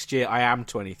time next year I am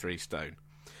 23 stone,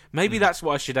 maybe that's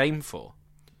what I should aim for.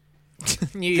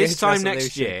 New Year's This time resolution.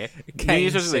 next year, New Gain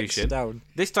Year's 6 resolution. stone.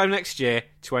 This time next year,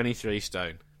 23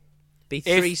 stone. Be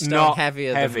If 3 stone not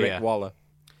heavier heavier. than Rick Waller.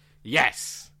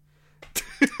 Yes,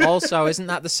 Also, isn't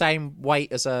that the same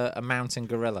weight as a mountain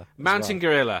gorilla? as mountain well?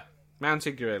 gorilla,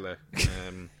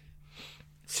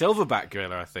 silverback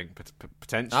gorilla. I think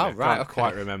potentially. Oh, right, I can't okay.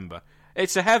 quite remember.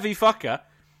 It's a heavy fucker.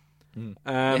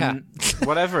 Yeah.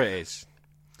 Whatever it is.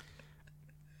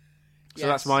 So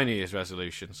that's Yes. my New Year's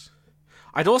resolutions.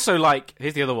 I'd also like.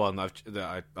 Here's the other one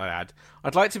that I had.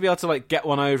 I'd like to be able to get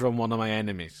one over on one of my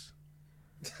enemies.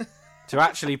 To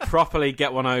actually properly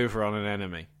get one over on an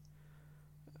enemy.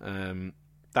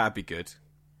 That'd be good.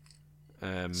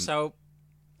 So,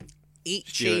 eat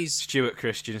cheese. Stuart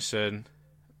Christensen.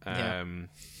 Yeah.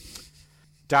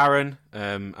 Darren,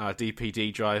 our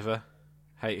DPD driver.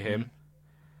 Hate him.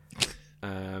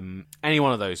 Any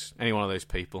one of those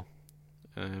people.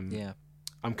 Yeah.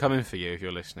 I'm coming for you if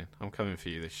you're listening. I'm coming for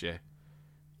you this year.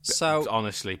 So,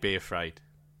 Honestly, be afraid.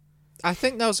 I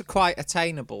think those are quite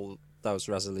attainable, those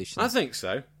resolutions. I think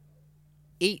so.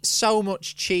 eat so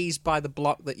much cheese by the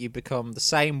block that you become the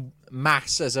same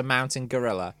mass as a mountain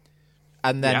gorilla,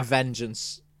 and then Yeah.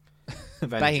 vengeance, baying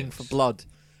Vengeance. for blood.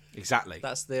 Exactly.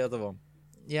 That's the other one.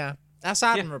 Yeah, that's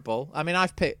admirable. I mean,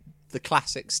 I've picked the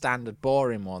classic, standard,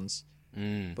 boring ones,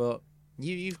 but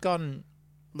you've gone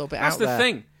a little bit That's out the there.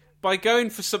 thing. By going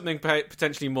for something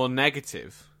potentially more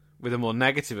negative, with a more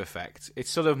negative effect, it's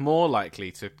sort of more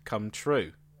likely to come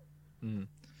true.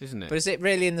 Isn't it? But is it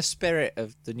really in the spirit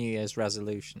of the New Year's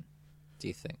resolution, do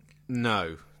you think?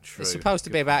 No, true. It's supposed to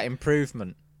be about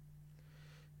improvement.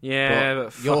 Yeah,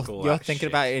 but fuck all you're that thinking shit.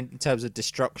 about it in terms of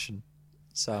destruction.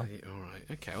 So All right,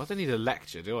 okay. Well, I don't need a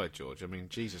lecture, do I, George? I mean,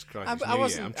 Jesus Christ, it's I New Year.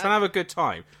 wasn't- I'm trying to have a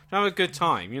good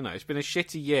time. You know, it's been a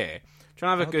shitty year.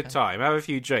 Trying to have a good time, have a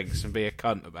few drinks, and be a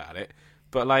cunt about it.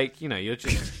 But like, you know, you're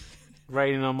just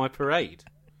raining on my parade.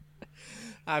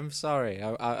 I'm sorry. I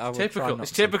will try Typical. not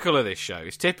It's to. typical of this show.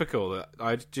 It's typical that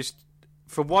I just,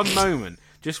 for one moment,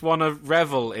 just want to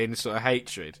revel in sort of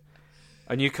hatred,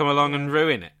 and you come along and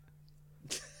ruin it.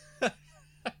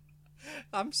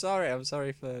 I'm sorry. I'm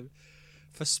sorry for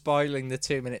spoiling the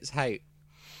 2 minutes hate.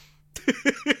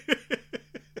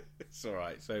 It's all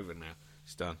right. It's over now.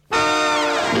 It's done.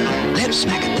 Lip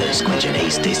smacking, thirst quenching,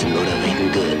 ace tasting,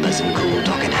 motivating, good, buzzing, cool,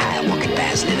 talking high, walking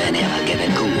fast, living ever,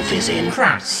 giving cool, fizzing,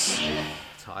 crass.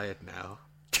 Tired now.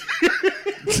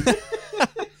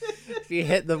 If you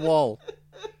hit the wall,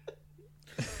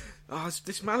 Oh,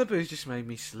 this Malibu's just made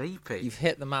me sleepy. you've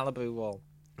hit the Malibu wall.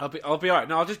 I'll be all right.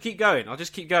 No, I'll just keep going.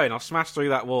 I'll smash through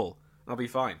that wall. I'll be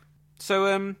fine.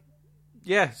 So,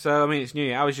 yeah. So, I mean, it's New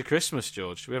Year. How was your Christmas,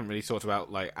 George? We haven't really talked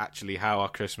about like actually how our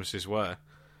Christmases were.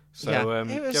 So, Yeah.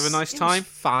 did It you was- have a nice it was time?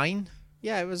 fine.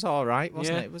 Yeah, it was all right,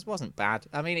 wasn't Yeah. it? It wasn't bad.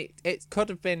 I mean, it could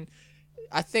have been.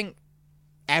 I think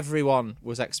everyone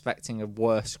was expecting a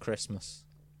worse Christmas.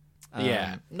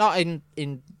 Yeah. Not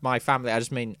in my family. I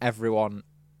just mean everyone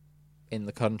in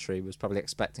the country was probably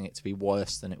expecting it to be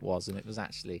worse than it was, and it was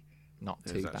actually not It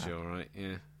too was bad. actually all right.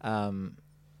 Yeah.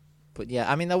 But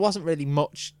yeah, I mean, there wasn't really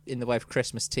much in the way of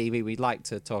Christmas TV. We'd like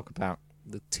to talk about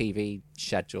the TV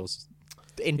schedules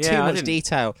in too Yeah, I much didn't-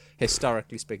 detail,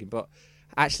 historically speaking. But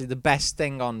actually, the best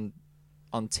thing on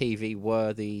TV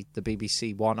were the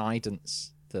BBC One Idents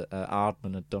that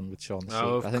Aardman had done with Shaun the Sheep.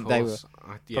 Oh, of I think course. they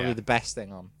were Yeah. probably the best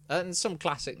thing on, and some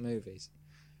classic movies.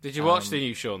 Did you watch the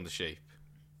new Shaun the Sheep?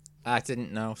 I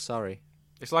didn't know. Sorry,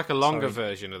 It's like a longer Sorry.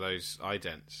 version of those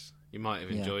idents. You might have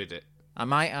Yeah. enjoyed it. I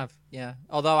might have. Yeah,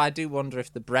 although I do wonder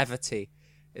if the brevity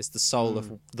is the soul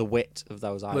of the wit of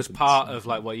those It was Idents. part of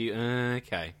like what you.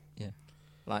 Okay.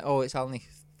 Like, oh, it's only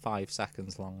 5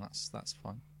 seconds long. That's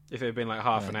fine. If it had been like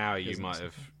half Yeah, an hour, you isn't might it?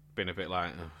 have been a bit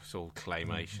like, oh, it's all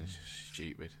claymation. It's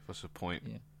stupid. What's the point?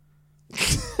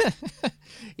 Yeah.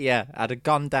 Yeah, I'd have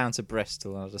gone down to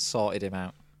Bristol and I'd have sorted him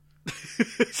out.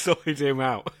 Sorted him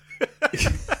out.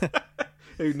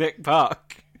 Who, Nick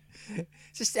Park?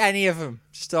 Just any of them.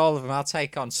 Just all of them. I'll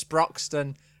take on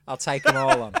Sproxton. I'll take them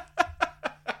all on.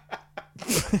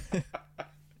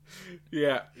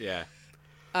 Yeah, yeah.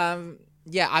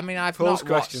 Yeah, I mean, I've Paul's not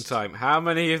question watched... time. How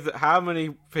many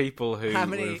people who How were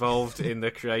many- involved in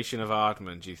the creation of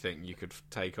Aardman do you think you could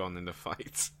take on in the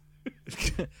fight?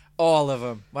 All of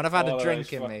them. When I've had All a of drink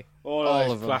those in fu- me. All All of of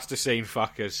those them. plasticine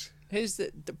fuckers. Who's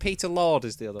the Peter Lord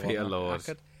is the other Peter one. Lord.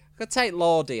 I could take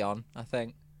Lordy on, I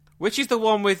think. Which is the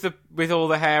one with all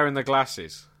the hair and the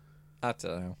glasses? I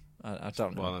don't know. I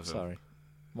don't know. One of them. Sorry.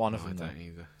 One of I them. don't though.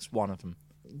 either. It's one of them.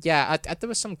 Yeah, there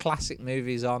were some classic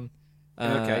movies on.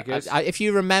 Okay, good. If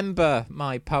you remember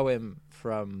my poem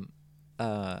from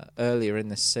earlier in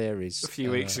this series, A few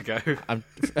weeks ago.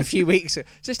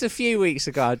 just a few weeks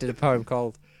ago, I did a poem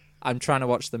called "I'm Trying to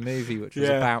Watch the Movie," which was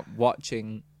Yeah. about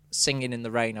watching Singing in the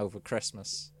Rain over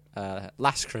Christmas,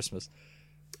 last Christmas,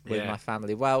 with Yeah. my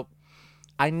family. Well,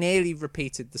 I nearly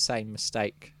repeated the same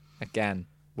mistake again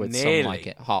with Nearly? Some Like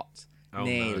It Hot. Oh, no.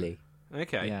 Nearly.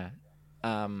 Okay.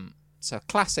 Yeah. So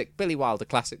classic Billy Wilder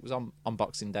classic was on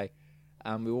Boxing Day,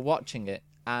 and we were watching it,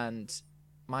 and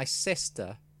my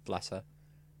sister, bless her,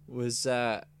 was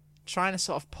trying to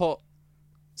sort of put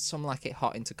Some Like It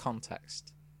Hot into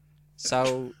context.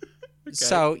 So,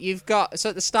 so you've got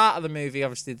at the start of the movie,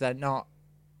 obviously they're not,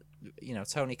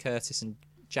 Tony Curtis and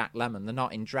Jack Lemmon, they're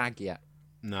not in drag yet.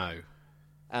 No.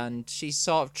 And she's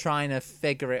sort of trying to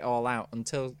figure it all out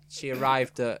until she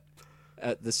arrived at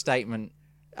the statement.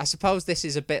 I suppose this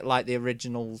is a bit like the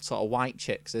original sort of White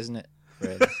Chicks, isn't it?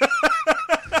 Really?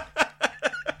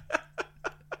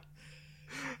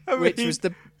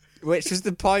 Which was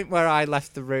the point where I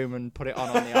left the room and put it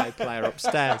on the iPlayer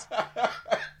upstairs.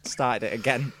 Started it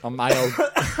again on my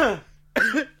own.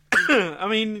 I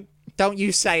mean, Don't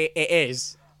you say it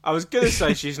is. I was going to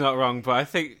say she's not wrong, but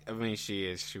I mean, she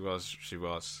is. She was.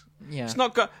 Yeah. It's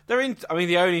not got. They're in. I mean,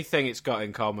 the only thing it's got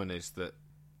in common is that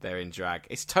they're in drag.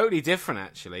 It's totally different,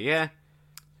 actually. Yeah.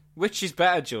 Which is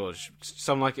better, George?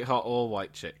 Some Like It Hot or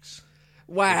White Chicks?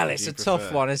 Well, Which it's do a you tough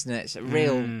prefer? one, isn't it?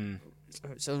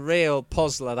 It's a real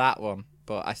puzzler, that one.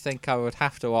 But I think I would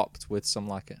have to opt with Some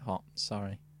Like It Hot.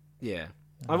 Sorry. Yeah.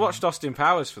 I watched Austin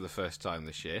Powers for the first time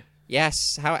this year.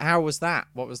 Yes. How was that?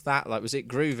 What was that like? Was it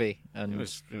groovy and It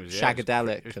was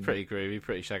shagadelic? It was and- pretty groovy,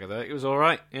 pretty shagadelic. It was all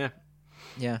right. Yeah.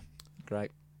 Yeah.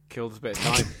 Great. Killed a bit of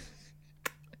time.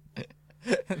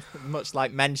 Much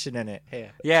like mentioning it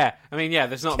here. Yeah. I mean, yeah.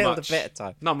 There's not Killed much. a bit of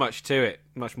time. Not much to it.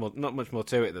 Not much more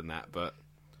to it than that. But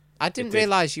I didn't did.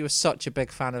 realise you were such a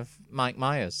big fan of Mike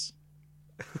Myers.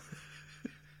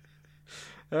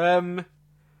 well,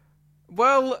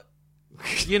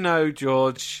 you know,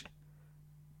 George,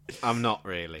 I'm not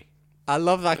really. I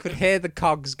love that I could hear the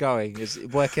cogs going, is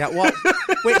working out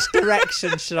which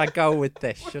direction should I go with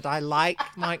this? Should I like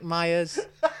Mike Myers?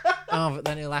 Oh, but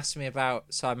then he'll ask me about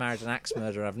So I Married an Axe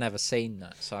Murderer. I've never seen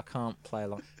that, so I can't play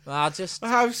along. Well, I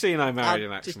have seen I Married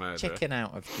an Axe just Murderer. chicken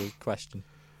out of the question.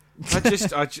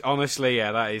 Honestly,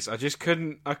 yeah, that is. I just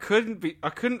couldn't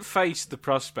face the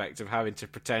prospect of having to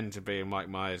pretend to be a Mike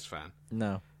Myers fan.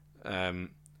 No.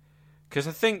 Because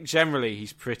I think generally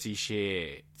he's pretty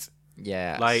shit.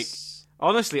 Yeah. Like,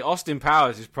 honestly, Austin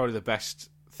Powers is probably the best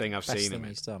thing I've best seen thing him in.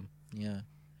 he's done. Yeah.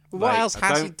 Like, What else I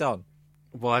has he don't- done?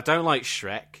 Well, I don't like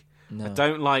Shrek. No. I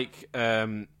don't like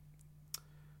the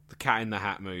Cat in the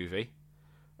Hat movie.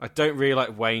 I don't really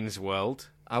like Wayne's World.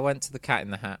 I went to the Cat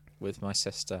in the Hat with my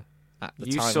sister at the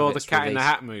You time saw of the its Cat in the release.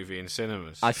 Hat movie in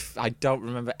cinemas. I don't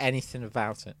remember anything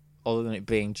about it other than it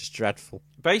being just dreadful.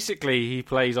 Basically, he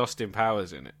plays Austin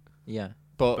Powers in it, Yeah,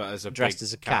 but but as a dressed big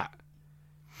as a cat.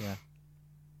 Yeah.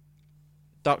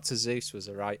 Dr. Zeus was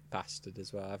a right bastard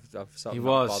as well. I've sort He of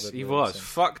not was. bothered He with was. him since.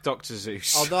 Fuck Dr.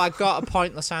 Zeus. Although I got a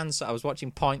pointless answer. I was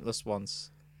watching Pointless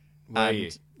once, Were you?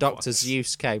 and Dr. What?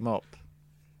 Zeus came up.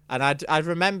 And I'd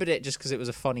remembered it just because it was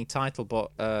a funny title,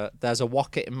 but There's a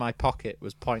Wocket in My Pocket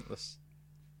was Pointless.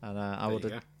 And I There would you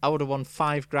have go. won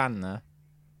 $5,000 there.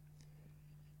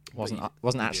 Wasn't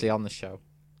you actually on the show,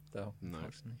 though. No.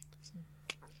 Unfortunately.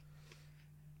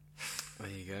 There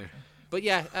you go. But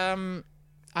yeah,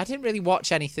 I didn't really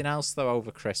watch anything else though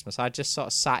over Christmas. I just sort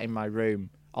of sat in my room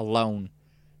alone,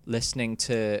 listening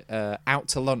to Out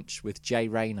to Lunch with Jay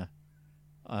Rayner,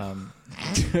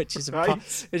 which is a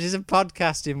Right. which is a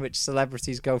podcast in which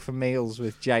celebrities go for meals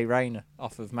with Jay Rayner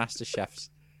off of MasterChefs.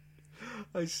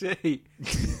 I see.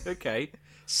 Okay.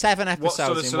 7 What sort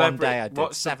episodes of in one celebra- day. I did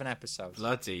what 7 episodes.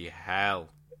 Bloody hell.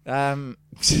 Well,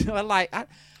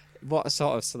 what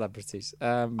sort of celebrities?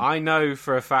 I know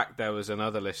for a fact there was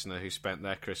another listener who spent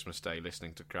their Christmas day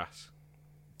listening to Crass.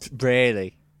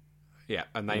 Really? Yeah,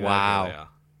 and they know Wow. who they are.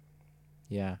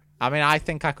 Yeah. I mean, I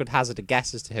think I could hazard a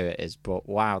guess as to who it is, but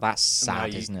wow, that's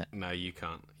sad, isn't it? No, you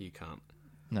can't. You can't.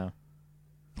 No.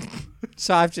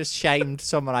 So I've just shamed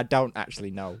someone I don't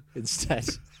actually know instead.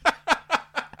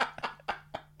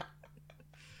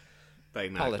 They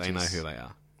know. Apologies. They know who they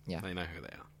are. Yeah. They know who they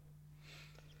are.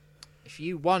 If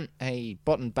you want a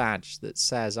button badge that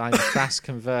says I'm a Crass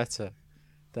Converter,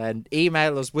 then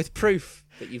email us with proof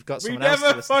that you've got We someone else to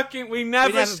never listen. we We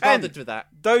never never sent bothered with that.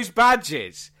 those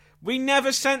badges. We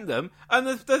never sent them, and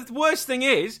the worst thing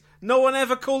is, no one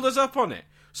ever called us up on it.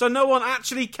 So no one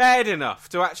actually cared enough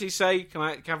to actually say, "Can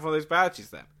I have one of those badges?"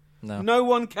 Then No.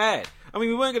 one cared. I mean,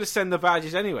 we weren't going to send the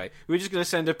badges anyway. We were just going to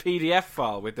send a PDF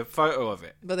file with the photo of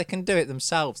it. But they can do it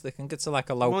themselves. They can go to like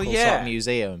a local Well, sort yeah. of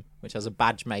museum which has a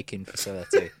badge making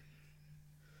facility.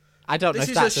 I don't know This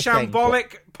if is that's a thing, but-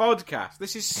 shambolic podcast.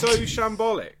 This is so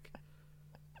shambolic.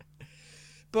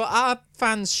 But our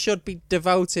fans should be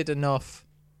devoted enough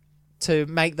to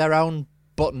make their own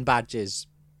button badges.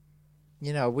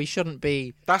 You know, we shouldn't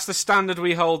be... That's the standard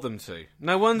we hold them to.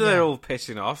 No wonder Yeah. they're all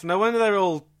pissing off. No wonder they're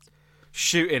all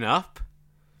shooting up.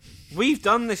 We've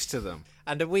done this to them.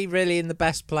 And are we really in the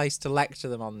best place to lecture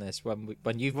them on this when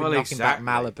you've been Well, knocking exactly.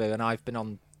 back Malibu and I've been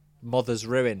on Mother's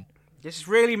Ruin? This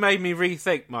really made me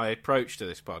rethink my approach to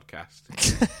this podcast.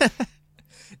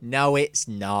 No, it's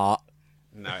not.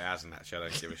 No, it hasn't actually. I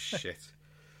don't give a shit.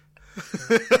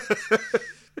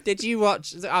 Did you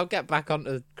watch... I'll get back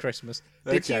onto Christmas.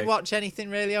 Did Okay. you watch anything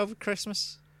really over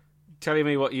Christmas? Telling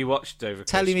me what you watched over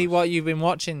Telling me Christmas. what you've been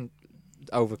watching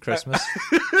over Christmas.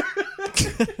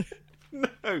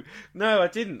 No, I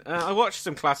didn't. I watched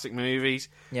some classic movies.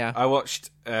 Yeah. I watched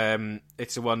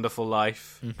It's a Wonderful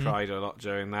Life. Cried a lot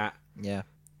during that. Yeah.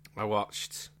 I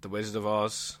watched The Wizard of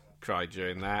Oz. Cried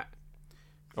during that.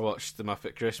 I watched The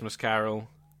Muppet Christmas Carol.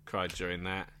 Cried during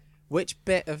that. Which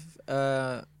bit of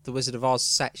The Wizard of Oz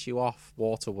sets you off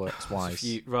waterworks-wise?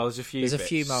 There's a few There's a bits.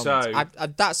 few moments. So,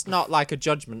 That's not like a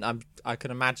judgment. I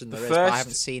can imagine there is, but I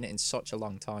haven't seen it in such a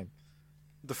long time.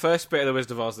 the first bit of The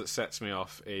Wizard of Oz that sets me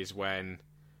off is when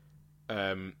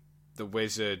the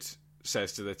wizard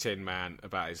says to the Tin Man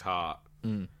about his heart.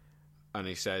 And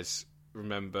he says,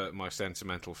 "Remember my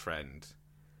sentimental friend."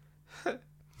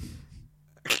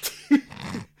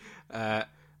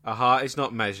 A heart is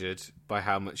not measured by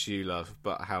how much you love,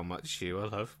 but how much you are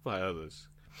loved by others.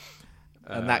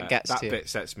 And that gets that to you. bit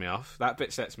sets me off. That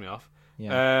bit sets me off.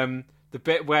 Yeah. The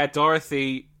bit where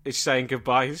Dorothy is saying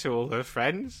goodbye to all her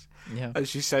friends, Yeah. and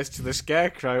she says to the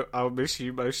Scarecrow, "I'll miss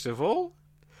you most of all."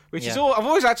 Which is Yeah. all I've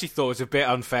always actually thought was a bit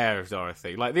unfair of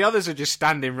Dorothy. Like, the others are just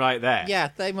standing right there.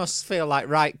 Yeah, they must feel like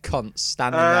right cunts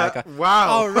standing there. Going,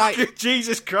 Wow. Oh, right.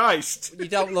 Jesus Christ. You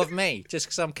don't love me just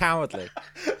because I'm cowardly.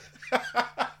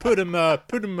 Put 'em up.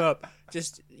 Put 'em up.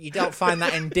 Just, you don't find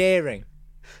that endearing.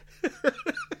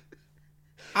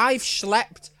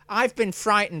 I've been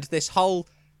frightened this whole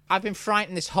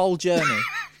journey.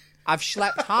 I've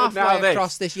schlepped Now halfway this.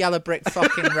 across this yellow brick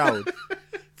fucking road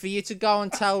for you to go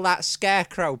and tell that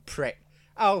Scarecrow prick,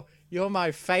 "Oh, you're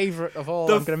my favourite of all.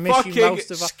 The I'm going to miss you fucking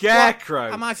most of all." Scarecrow.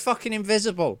 What? Am I fucking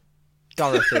invisible,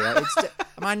 Dorothy? Am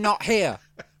I not here?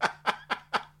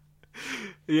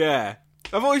 Yeah.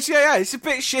 I've always, yeah, it's a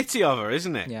bit shitty of her,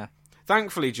 isn't it? Yeah.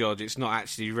 Thankfully, George, it's not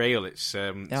actually real. It's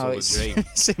No, all a it's, dream.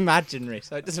 it's imaginary,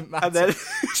 so it doesn't matter. And then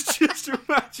it's just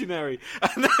imaginary.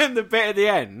 And then the bit at the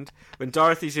end, when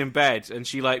Dorothy's in bed, and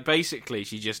she, like, basically,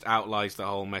 she just outlines the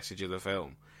whole message of the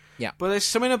film. Yeah. But there's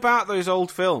something about those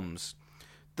old films,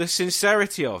 the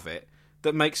sincerity of it,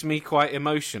 that makes me quite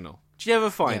emotional. Do you ever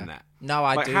find that? No,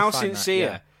 I like, do how find sincere,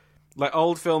 that, like,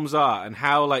 old films are, and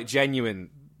how, like, genuine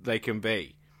they can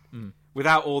be.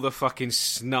 Without all the fucking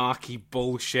snarky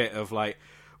bullshit of, like,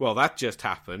 well, that just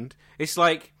happened. It's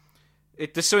like,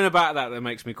 there's something about that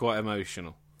makes me quite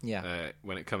emotional. Yeah.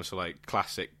 When it comes to, like,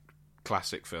 classic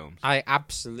films. I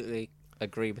absolutely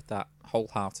agree with that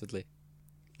wholeheartedly.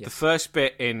 The first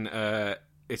bit in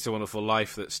It's a Wonderful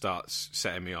Life that starts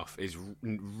setting me off is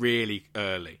really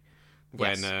early.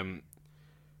 When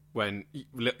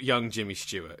young Jimmy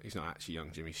Stewart, he's not actually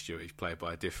young Jimmy Stewart, he's played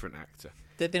by a different actor.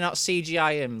 Did they not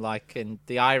CGI him like in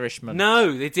The Irishman?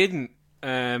 No, they didn't. No,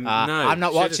 I'm not should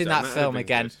have watching done. that That'd film have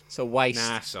been again. good. It's a waste.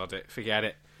 Nah, sod it. Forget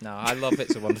it. No, I love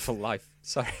It's a Wonderful Life.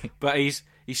 Sorry. But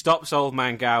he stops old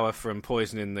man Gower from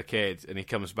poisoning the kid, and he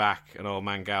comes back, and old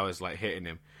man Gower's like hitting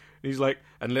him. And he's like,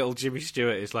 and little Jimmy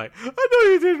Stewart is like, "I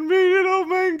know you didn't mean it, old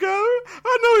man Gower.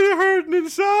 I know you're hurting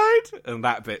inside." And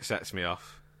that bit sets me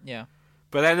off. Yeah.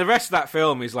 But then the rest of that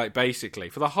film is like, basically,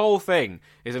 for the whole thing,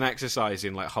 is an exercise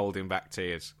in like holding back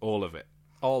tears, all of it.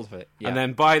 All of it. Yeah. And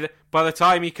then by the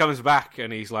time he comes back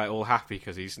and he's like all happy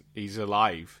because he's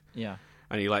alive. Yeah.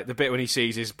 And he like the bit when he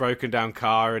sees his broken down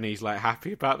car and he's like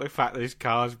happy about the fact that his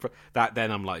car's then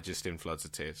I'm like just in floods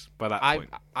of tears by that point.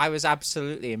 I was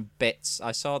absolutely in bits.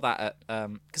 I saw that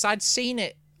at because I'd seen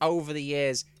it over the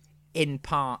years in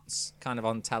parts, kind of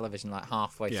on television, like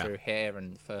halfway through here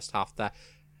and the first half there.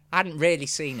 I hadn't really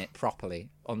seen it properly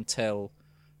until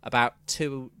about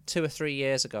two or 3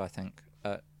 years ago, I think,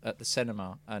 at the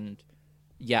cinema. And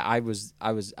yeah, I was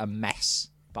a mess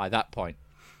by that point.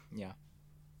 Yeah.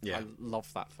 Yeah. I love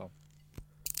that film.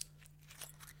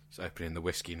 It's opening the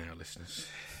whiskey now, listeners.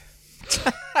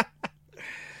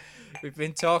 We've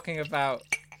been talking about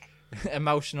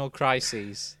emotional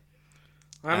crises.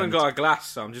 I haven't got a glass,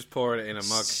 so I'm just pouring it in a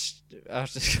mug. Oh,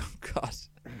 God.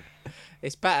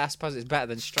 It's better, I suppose it's better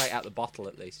than straight out the bottle,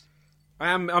 at least.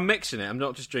 I'm mixing it. I'm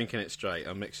not just drinking it straight.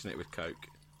 I'm mixing it with Coke.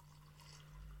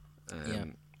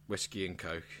 Whiskey and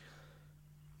Coke.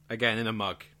 Again, in a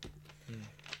mug.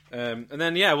 And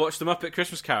then, watch the Muppet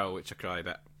Christmas Carol, which I cried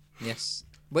at. Yes.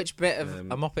 Which bit of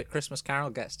A Muppet Christmas Carol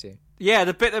gets to you? Yeah,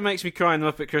 the bit that makes me cry in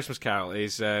the Muppet Christmas Carol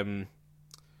is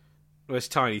it's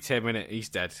Tiny Tim, innit? He's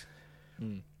dead.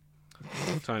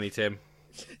 Tiny Tim.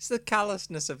 It's the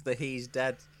callousness of the he's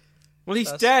dead. Well,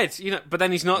 he's dead, but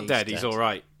then he's not dead. He's dead. all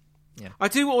right. Yeah. I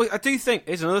do think,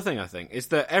 here's another thing I think, is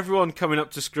that everyone coming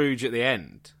up to Scrooge at the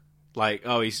end, like,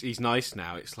 oh, he's nice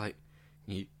now. It's like,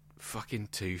 you fucking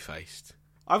two-faced.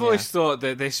 I've always thought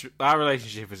that our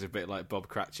relationship is a bit like Bob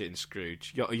Cratchit and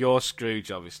Scrooge. You're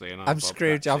Scrooge, obviously, and I'm Bob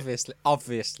Scrooge, Cratchit.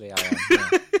 obviously I am. Yeah.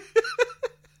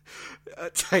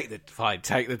 Take the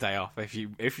day off if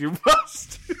you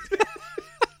must.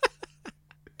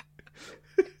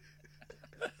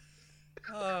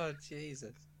 Oh,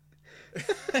 Jesus.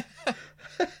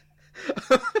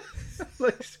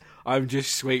 I'm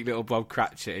just sweet little Bob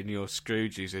Cratchit and you're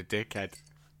Scrooge who's a dickhead.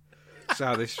 That's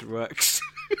how this works.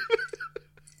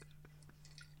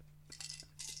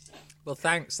 Well,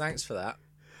 thanks for that.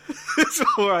 It's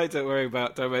all right. Don't worry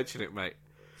about. Don't mention it, mate.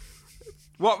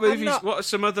 What movies? not- What are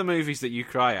some other movies that you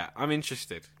cry at? I'm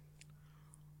interested.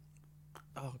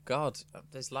 Oh God,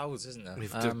 there's loads, isn't there?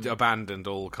 We've abandoned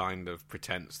all kind of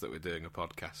pretense that we're doing a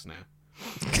podcast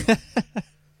now.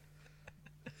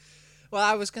 Well,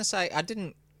 I was going to say I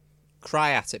didn't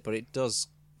cry at it, but it does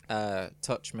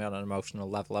touch me on an emotional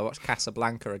level. I watched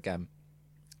Casablanca again.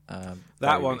 That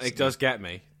very one, recently. it does get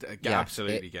me. It Yeah,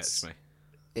 absolutely gets me.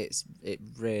 It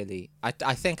really. I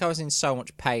think I was in so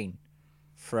much pain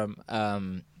from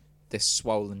this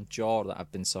swollen jaw that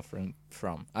I've been suffering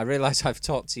from. I realise I've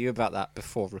talked to you about that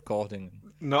before recording.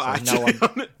 Not So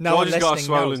actually. no one George has got a listening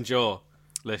swollen knows. jaw,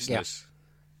 listeners.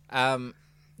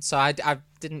 So I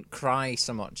didn't cry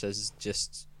so much as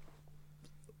just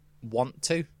want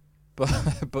to,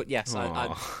 but yes,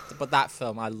 but that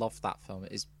film, I love that film.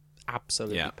 It is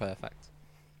absolutely perfect.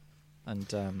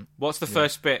 And What's the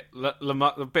first bit?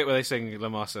 The bit where they sing La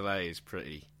Marseillaise is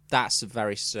pretty that's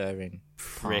very stirring.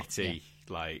 part, yeah.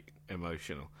 like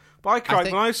emotional. But I cried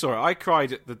when I saw it. I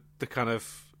cried at the kind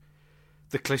of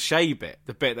the cliche bit,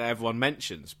 the bit that everyone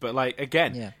mentions. But like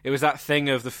again, it was that thing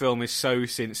of the film is so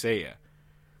sincere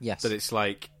Yes. that it's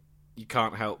like you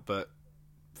can't help but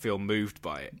feel moved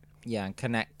by it. Yeah, and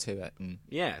connect to it, and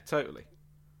Yeah, totally.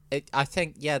 I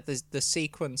think the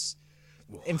sequence.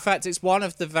 In fact, it's one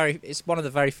of the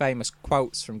very famous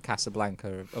quotes from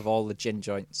Casablanca of all the gin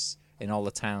joints in all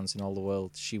the towns in all the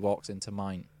world. She walks into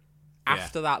mine. Yeah.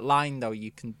 After that line, though,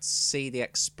 you can see the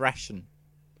expression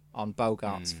on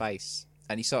Bogart's face,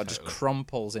 and he sort of just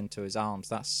crumples into his arms.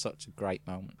 That's such a great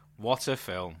moment. What a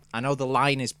film. I know the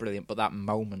line is brilliant, but that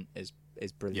moment is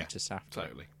brilliant Yeah, just after.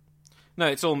 totally. No,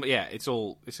 it's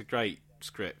a great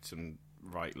script and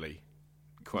rightly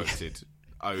quoted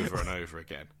over and over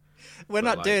again. We're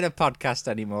not doing a podcast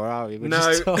anymore, are we? We're No.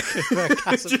 just talking about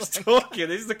Casablanca. Just talking.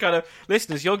 This is the kind of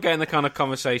listeners. You're getting the kind of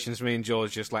conversations me and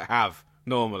George just like have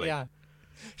normally. Yeah.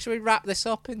 Should we wrap this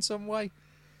up in some way?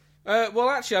 Well,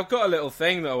 actually, I've got a little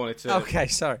thing that I wanted to. Okay,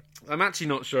 sorry. I'm actually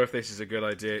not sure if this is a good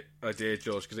idea,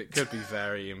 George, because it could be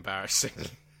very embarrassing.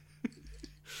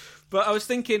 But I was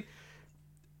thinking,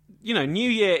 New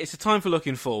Year. It's a time for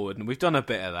looking forward, and we've done a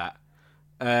bit of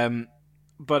that.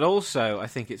 But also, I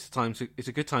think it's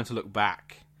a good time to look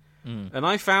back. And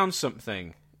I found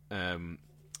something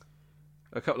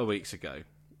a couple of weeks ago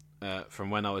from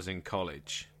when I was in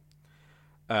college.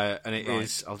 And it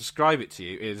is, I'll describe it to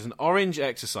you, it is an orange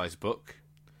exercise book.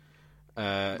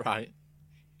 Right.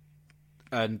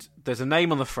 And there's a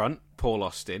name on the front, Paul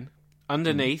Austin.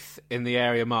 Underneath, in the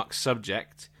area marked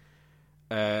subject,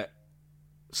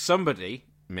 somebody,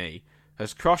 me,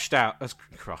 has crossed out...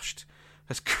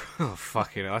 oh,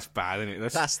 fucking hell, that's bad, isn't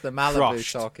it? That's the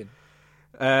Malibu talking.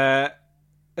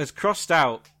 Has crossed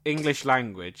out English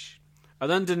language, and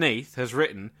underneath has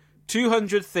written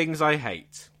 200 things I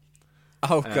hate.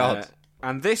 Oh, God.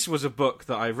 And this was a book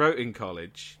that I wrote in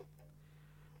college,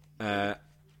 and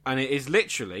it is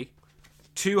literally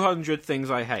 200 things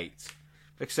I hate.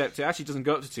 Except it actually doesn't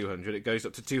go up to 200, it goes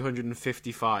up to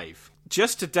 255.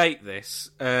 Just to date this,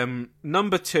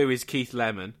 number 2 is Keith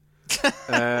Lemon.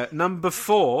 Number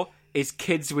 4 is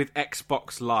Kids with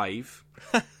Xbox Live.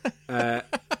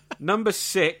 Number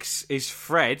 6 is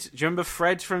Fred. Do you remember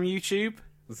Fred from YouTube?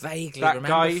 Vaguely That remember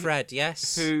guy Fred,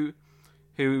 yes. Who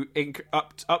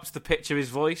upped the pitch of his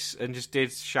voice and just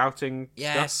did shouting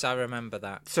Yes, stuff. I remember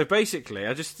that. So basically,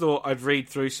 I just thought I'd read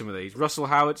through some of these. Russell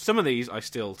Howard, some of these I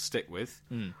still stick with.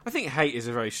 I think hate is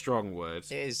a very strong word.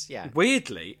 It is, yeah.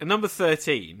 Weirdly, at number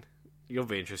 13, you'll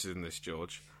be interested in this,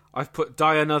 George, I've put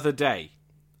Die Another Day.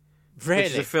 Really?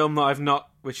 Which is a film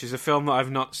that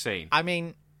I've not seen. I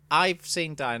mean, I've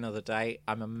seen Die Another Day.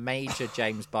 I'm a major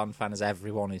James Bond fan, as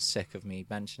everyone is sick of me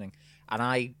mentioning. And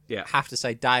I have to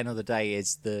say, Die Another Day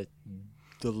is the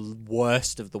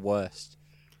worst of the worst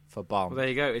for Bond. Well, there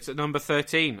you go. It's at number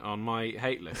 13 on my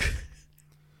hate list.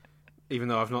 Even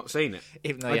though I've not seen it.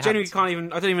 Even though I you genuinely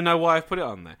haven't. I don't even know why I've put it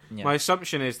on there. Yeah. My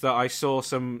assumption is that I saw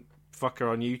some fucker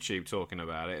on YouTube talking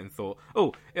about it and thought,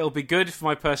 oh, it'll be good for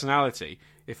my personality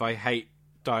if I hate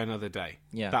Die Another Day.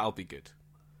 Yeah. That'll be good.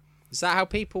 Is that how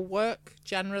people work,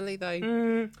 generally?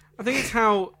 I think it's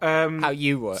how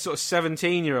you work. sort of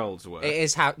 17-year-olds work. It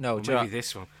is how... No, Or do you know- maybe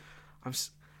this one.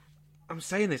 I'm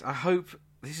saying this. I hope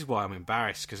this is why I'm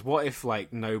embarrassed, because what if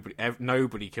like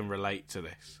nobody can relate to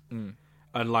this,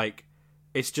 and like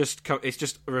it's just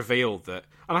revealed that,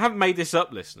 and I haven't made this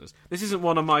up, listeners. This isn't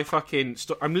one of my fucking.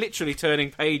 I'm literally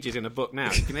turning pages in a book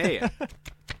now. You can hear.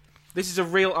 This is a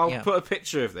real... I'll Yeah. put a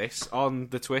picture of this on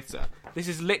the Twitter. This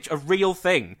is a real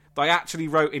thing that I actually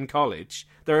wrote in college.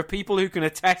 There are people who can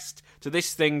attest to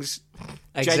this thing's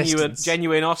Existence.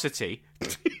 genuinosity.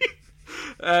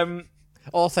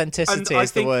 Authenticity And I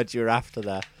is the think- word you're after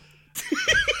there.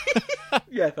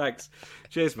 Yeah, thanks.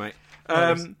 Cheers, mate.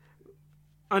 Thanks.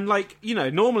 And, like, you know,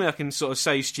 normally I can sort of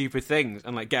say stupid things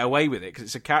and, like, get away with it because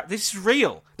it's a character. This is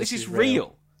real. This is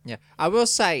real. Yeah, I will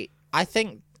say, I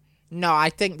think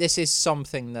this is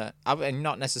something that I'm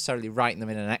not necessarily writing them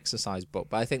in an exercise book,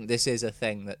 but I think this is a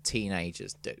thing that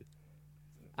teenagers do.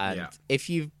 And Yeah. if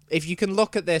you can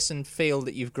look at this and feel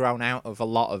that you've grown out of a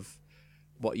lot of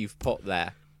what you've put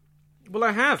there, Well,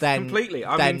 I have, then completely.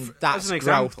 I then mean, that's as an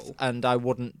growth, example... and I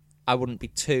wouldn't be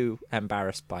too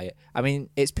embarrassed by it. I mean,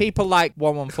 it's people like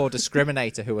 114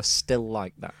 Discriminator who are still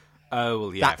like that. Oh,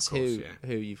 well, yeah, That's of course,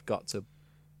 who you've got to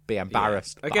be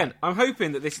embarrassed by. Again, I'm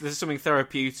hoping that there's something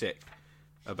therapeutic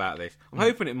about this. I'm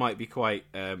hoping it might be quite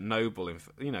noble.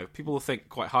 You know, people will think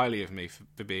quite highly of me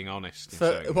for being honest.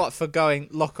 For going,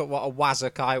 look at what a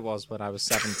wazzock I was when I was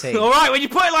 17. All right, when you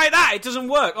put it like that, it doesn't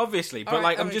work, obviously. But All right,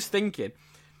 like, I I'm mean- just thinking,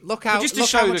 Look how just to look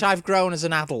show how much the- I've grown as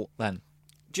an adult then.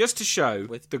 just to show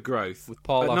the growth. with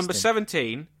Paul At number Austin.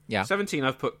 17, Yeah. 17,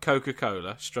 I've put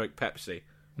Coca-Cola, stroke Pepsi,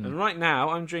 and right now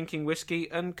I'm drinking whiskey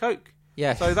and Coke.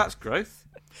 Yeah. So that's growth.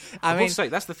 I For mean, God's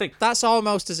sake, that's the thing. that's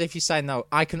almost as if you say, no,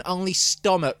 I can only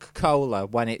stomach cola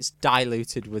when it's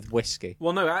diluted with whiskey.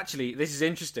 Well, no, actually, this is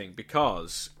interesting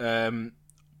because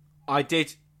I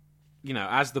did, you know,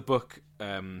 as the book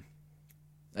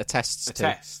Attests to.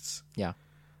 attests, Yeah.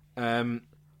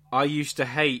 I used to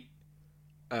hate.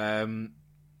 Sorry,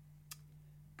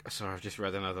 I've just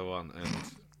read another one, and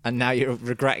And now you're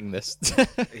regretting this.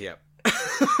 yeah,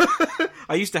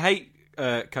 I used to hate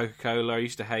Coca-Cola. I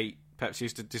used to hate Pepsi. I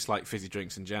used to dislike fizzy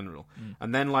drinks in general,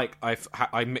 and then like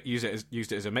used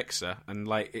it as a mixer, and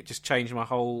like it just changed my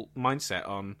whole mindset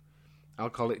on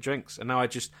alcoholic drinks. And now I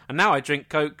drink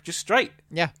Coke just straight.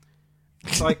 Yeah.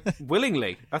 It's like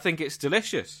willingly. I think it's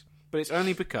delicious, but it's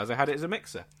only because I had it as a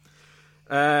mixer.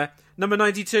 Number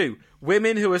 92.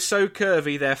 Women who are so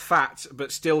curvy they're fat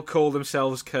but still call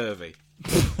themselves curvy.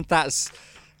 That's...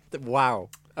 Wow.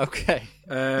 Okay.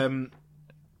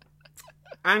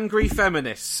 Angry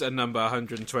feminists are number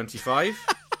 125.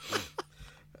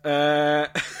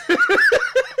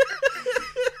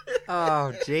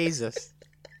 Oh, Jesus.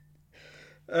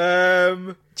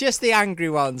 Just the angry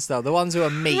ones, though. The ones who are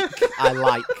meek, I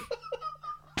like.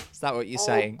 Is that what you're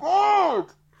saying?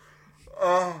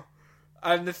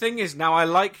 And the thing is, now I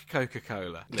like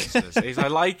Coca-Cola, listeners. Is I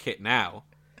like it now.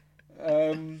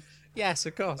 Yes,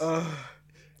 of course.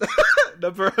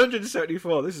 Number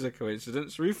 174. This is a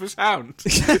coincidence. Rufus Hound.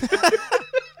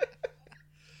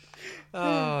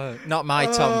 Oh, not my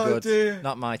Tom Good. dear.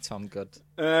 Not my Tom Good.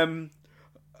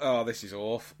 Oh, this is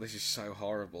awful. This is so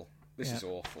horrible. This is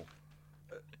awful.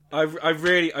 I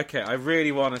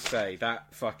really want to say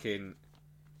that fucking...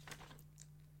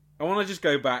 I want to just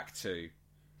go back to...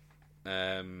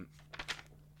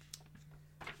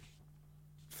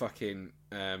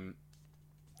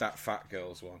 that Fat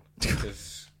Girls one.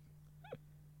 Because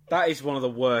that is one of the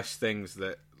worst things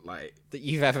that, like... That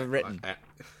you've ever written.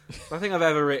 I think I've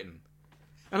ever written.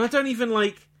 And I don't even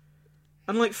like...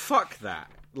 I'm like, fuck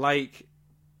that. Like...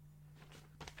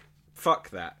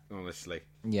 Fuck that, honestly.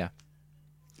 Yeah.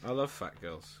 I love fat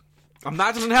girls.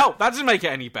 That doesn't help. That doesn't make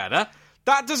it any better.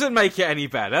 That doesn't make it any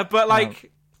better. But, like... No.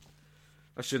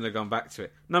 I shouldn't have gone back to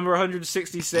it. Number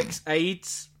 166,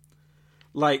 AIDS.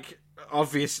 Like,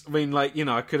 obvious... I mean, like, you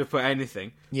know, I could have put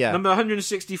anything. Yeah. Number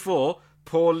 164,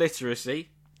 poor literacy.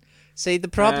 See, the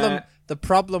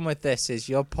problem with this is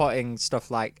you're putting stuff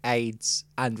like AIDS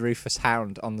and Rufus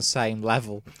Hound on the same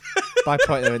level by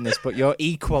putting them in this, but you're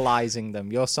equalising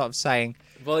them. You're sort of saying...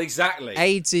 Well, exactly.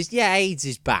 AIDS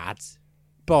is bad,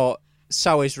 but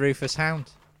so is Rufus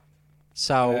Hound.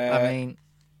 So, I mean...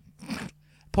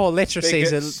 Poor literacy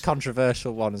is a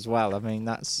controversial one as well. I mean,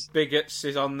 that's... Bigots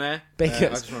is on there. Bigots. I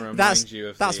just want to remind you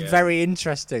of that's very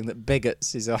interesting that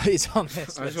Bigots is on this I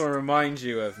list. just want to remind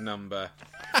you of number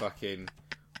fucking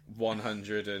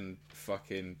 100 and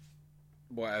fucking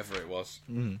whatever it was.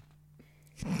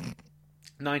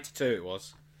 92 it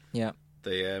was. Yeah.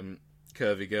 The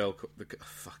curvy girl.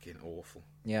 Fucking awful.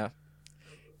 Yeah.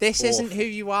 This isn't who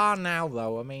you are now,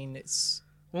 though. I mean, it's...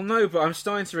 Well, no, but I'm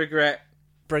starting to regret...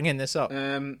 Bringing this up.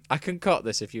 I can cut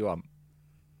this if you want.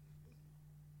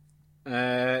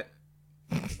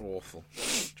 Awful.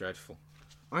 Dreadful.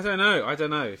 I don't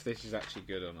know if this is actually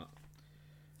good or not.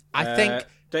 I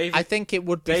think it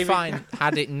would be fine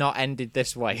had it not ended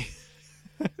this way.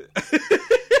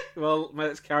 Well,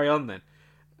 let's carry on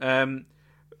then.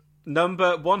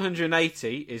 Number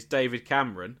 180 is David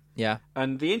Cameron. Yeah.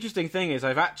 And the interesting thing is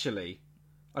I've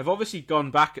obviously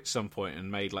gone back at some point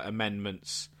and made like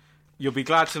amendments. You'll be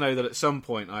glad to know that at some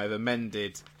point I've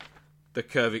amended the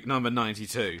curvy number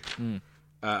 92. And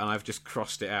I've just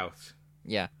crossed it out.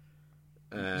 Yeah.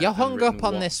 You're hung up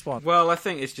on this one. Well, I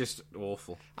think it's just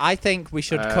awful. I think we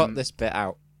should cut this bit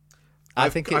out.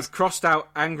 I've crossed out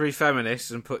angry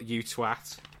feminists and put you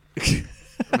twat.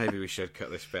 Maybe we should cut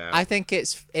this bit out. I think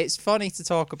it's funny to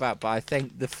talk about, but I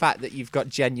think the fact that you've got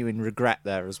genuine regret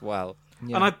there as well.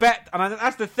 Yeah. And I bet,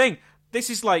 that's the thing. This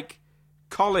is like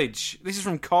college. This is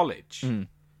from college.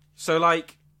 So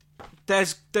like,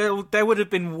 there would have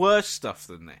been worse stuff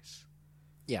than this.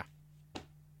 Yeah.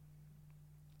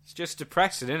 It's just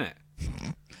depressing, isn't it?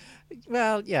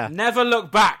 Well, yeah. Never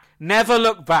look back. Never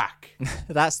look back.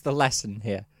 That's the lesson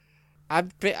here.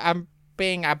 I'm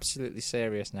being absolutely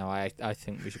serious now. I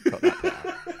think we should cut that bit out.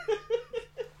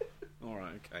 All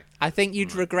right, okay. I think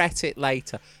you'd regret it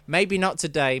later. Maybe not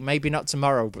today, maybe not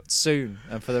tomorrow, but soon,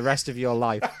 and for the rest of your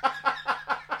life.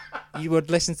 You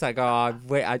would listen to that, go,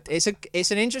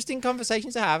 it's an interesting conversation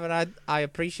to have, and I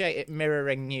appreciate it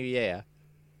mirroring New Year.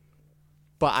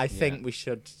 But I think we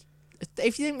should...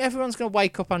 If you think everyone's going to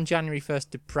wake up on January 1st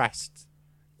depressed,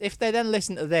 if they then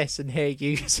listen to this and hear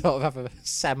you sort of have a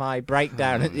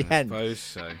semi-breakdown at the end... I suppose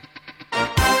so.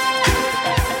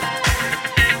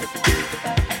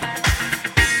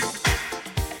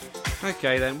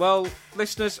 Okay then, well,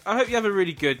 listeners, I hope you have a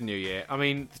really good New Year. I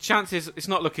mean, the chances, it's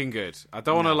not looking good. I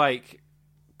don't want to,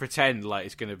 pretend like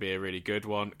it's going to be a really good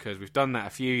one, because we've done that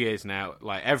a few years now,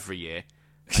 every year,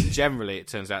 and generally it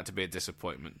turns out to be a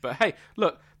disappointment. But hey,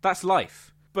 look, that's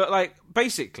life. But,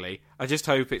 basically, I just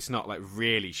hope it's not,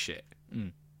 really shit.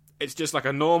 It's just,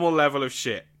 a normal level of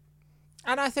shit.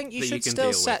 And I think you should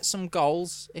still set some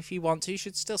goals if you want to. You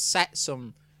should still set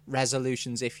some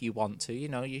resolutions if you want to. You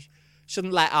know, you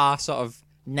shouldn't let our sort of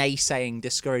naysaying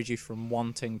discourage you from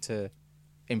wanting to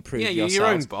improve yourself. Yeah, you're your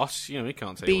own boss. You know, you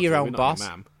can't say be your own boss.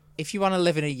 If you want to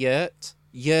live in a yurt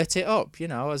it up,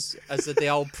 as the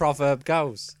old proverb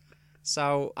goes.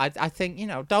 So I think,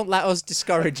 don't let us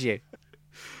discourage you.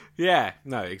 Yeah,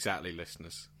 no, exactly,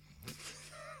 listeners.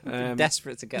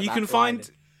 Desperate to get you that can find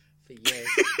for years.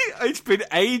 It's been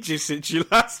ages since you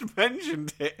last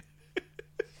mentioned it.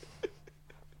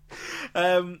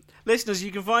 Listeners,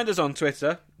 you can find us on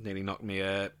Twitter. Nearly knocked me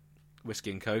a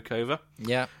whiskey and coke over.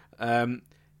 Yeah.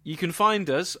 You can find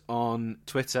us on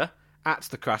Twitter at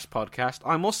The Crash Podcast.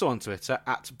 I'm also on Twitter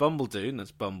at Bumbledoon.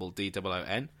 That's Bumble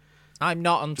DOON. I'm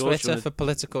not on Twitter for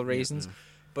political reasons,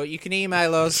 but you can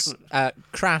email us at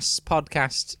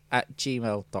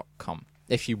crasspodcast@gmail.com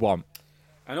if you want.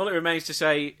 And all it remains to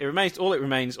say, all it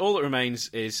remains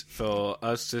is for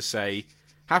us to say,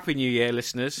 Happy New Year,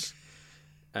 listeners.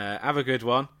 Have a good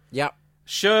one. Yep.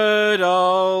 Should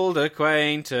old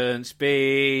acquaintance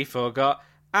be forgot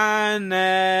and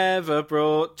never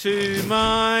brought to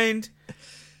mind?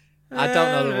 I don't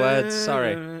know the words,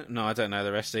 sorry. No, I don't know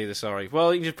the rest either, sorry.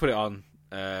 Well, you can just put it on,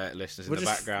 listeners, in the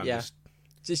background. Yeah.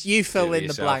 Just you fill in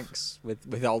the blanks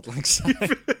with old Lang Syne.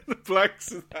 The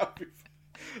blanks.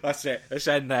 That's it. Let's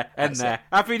end there.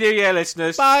 Happy New Year,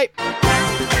 listeners. Bye.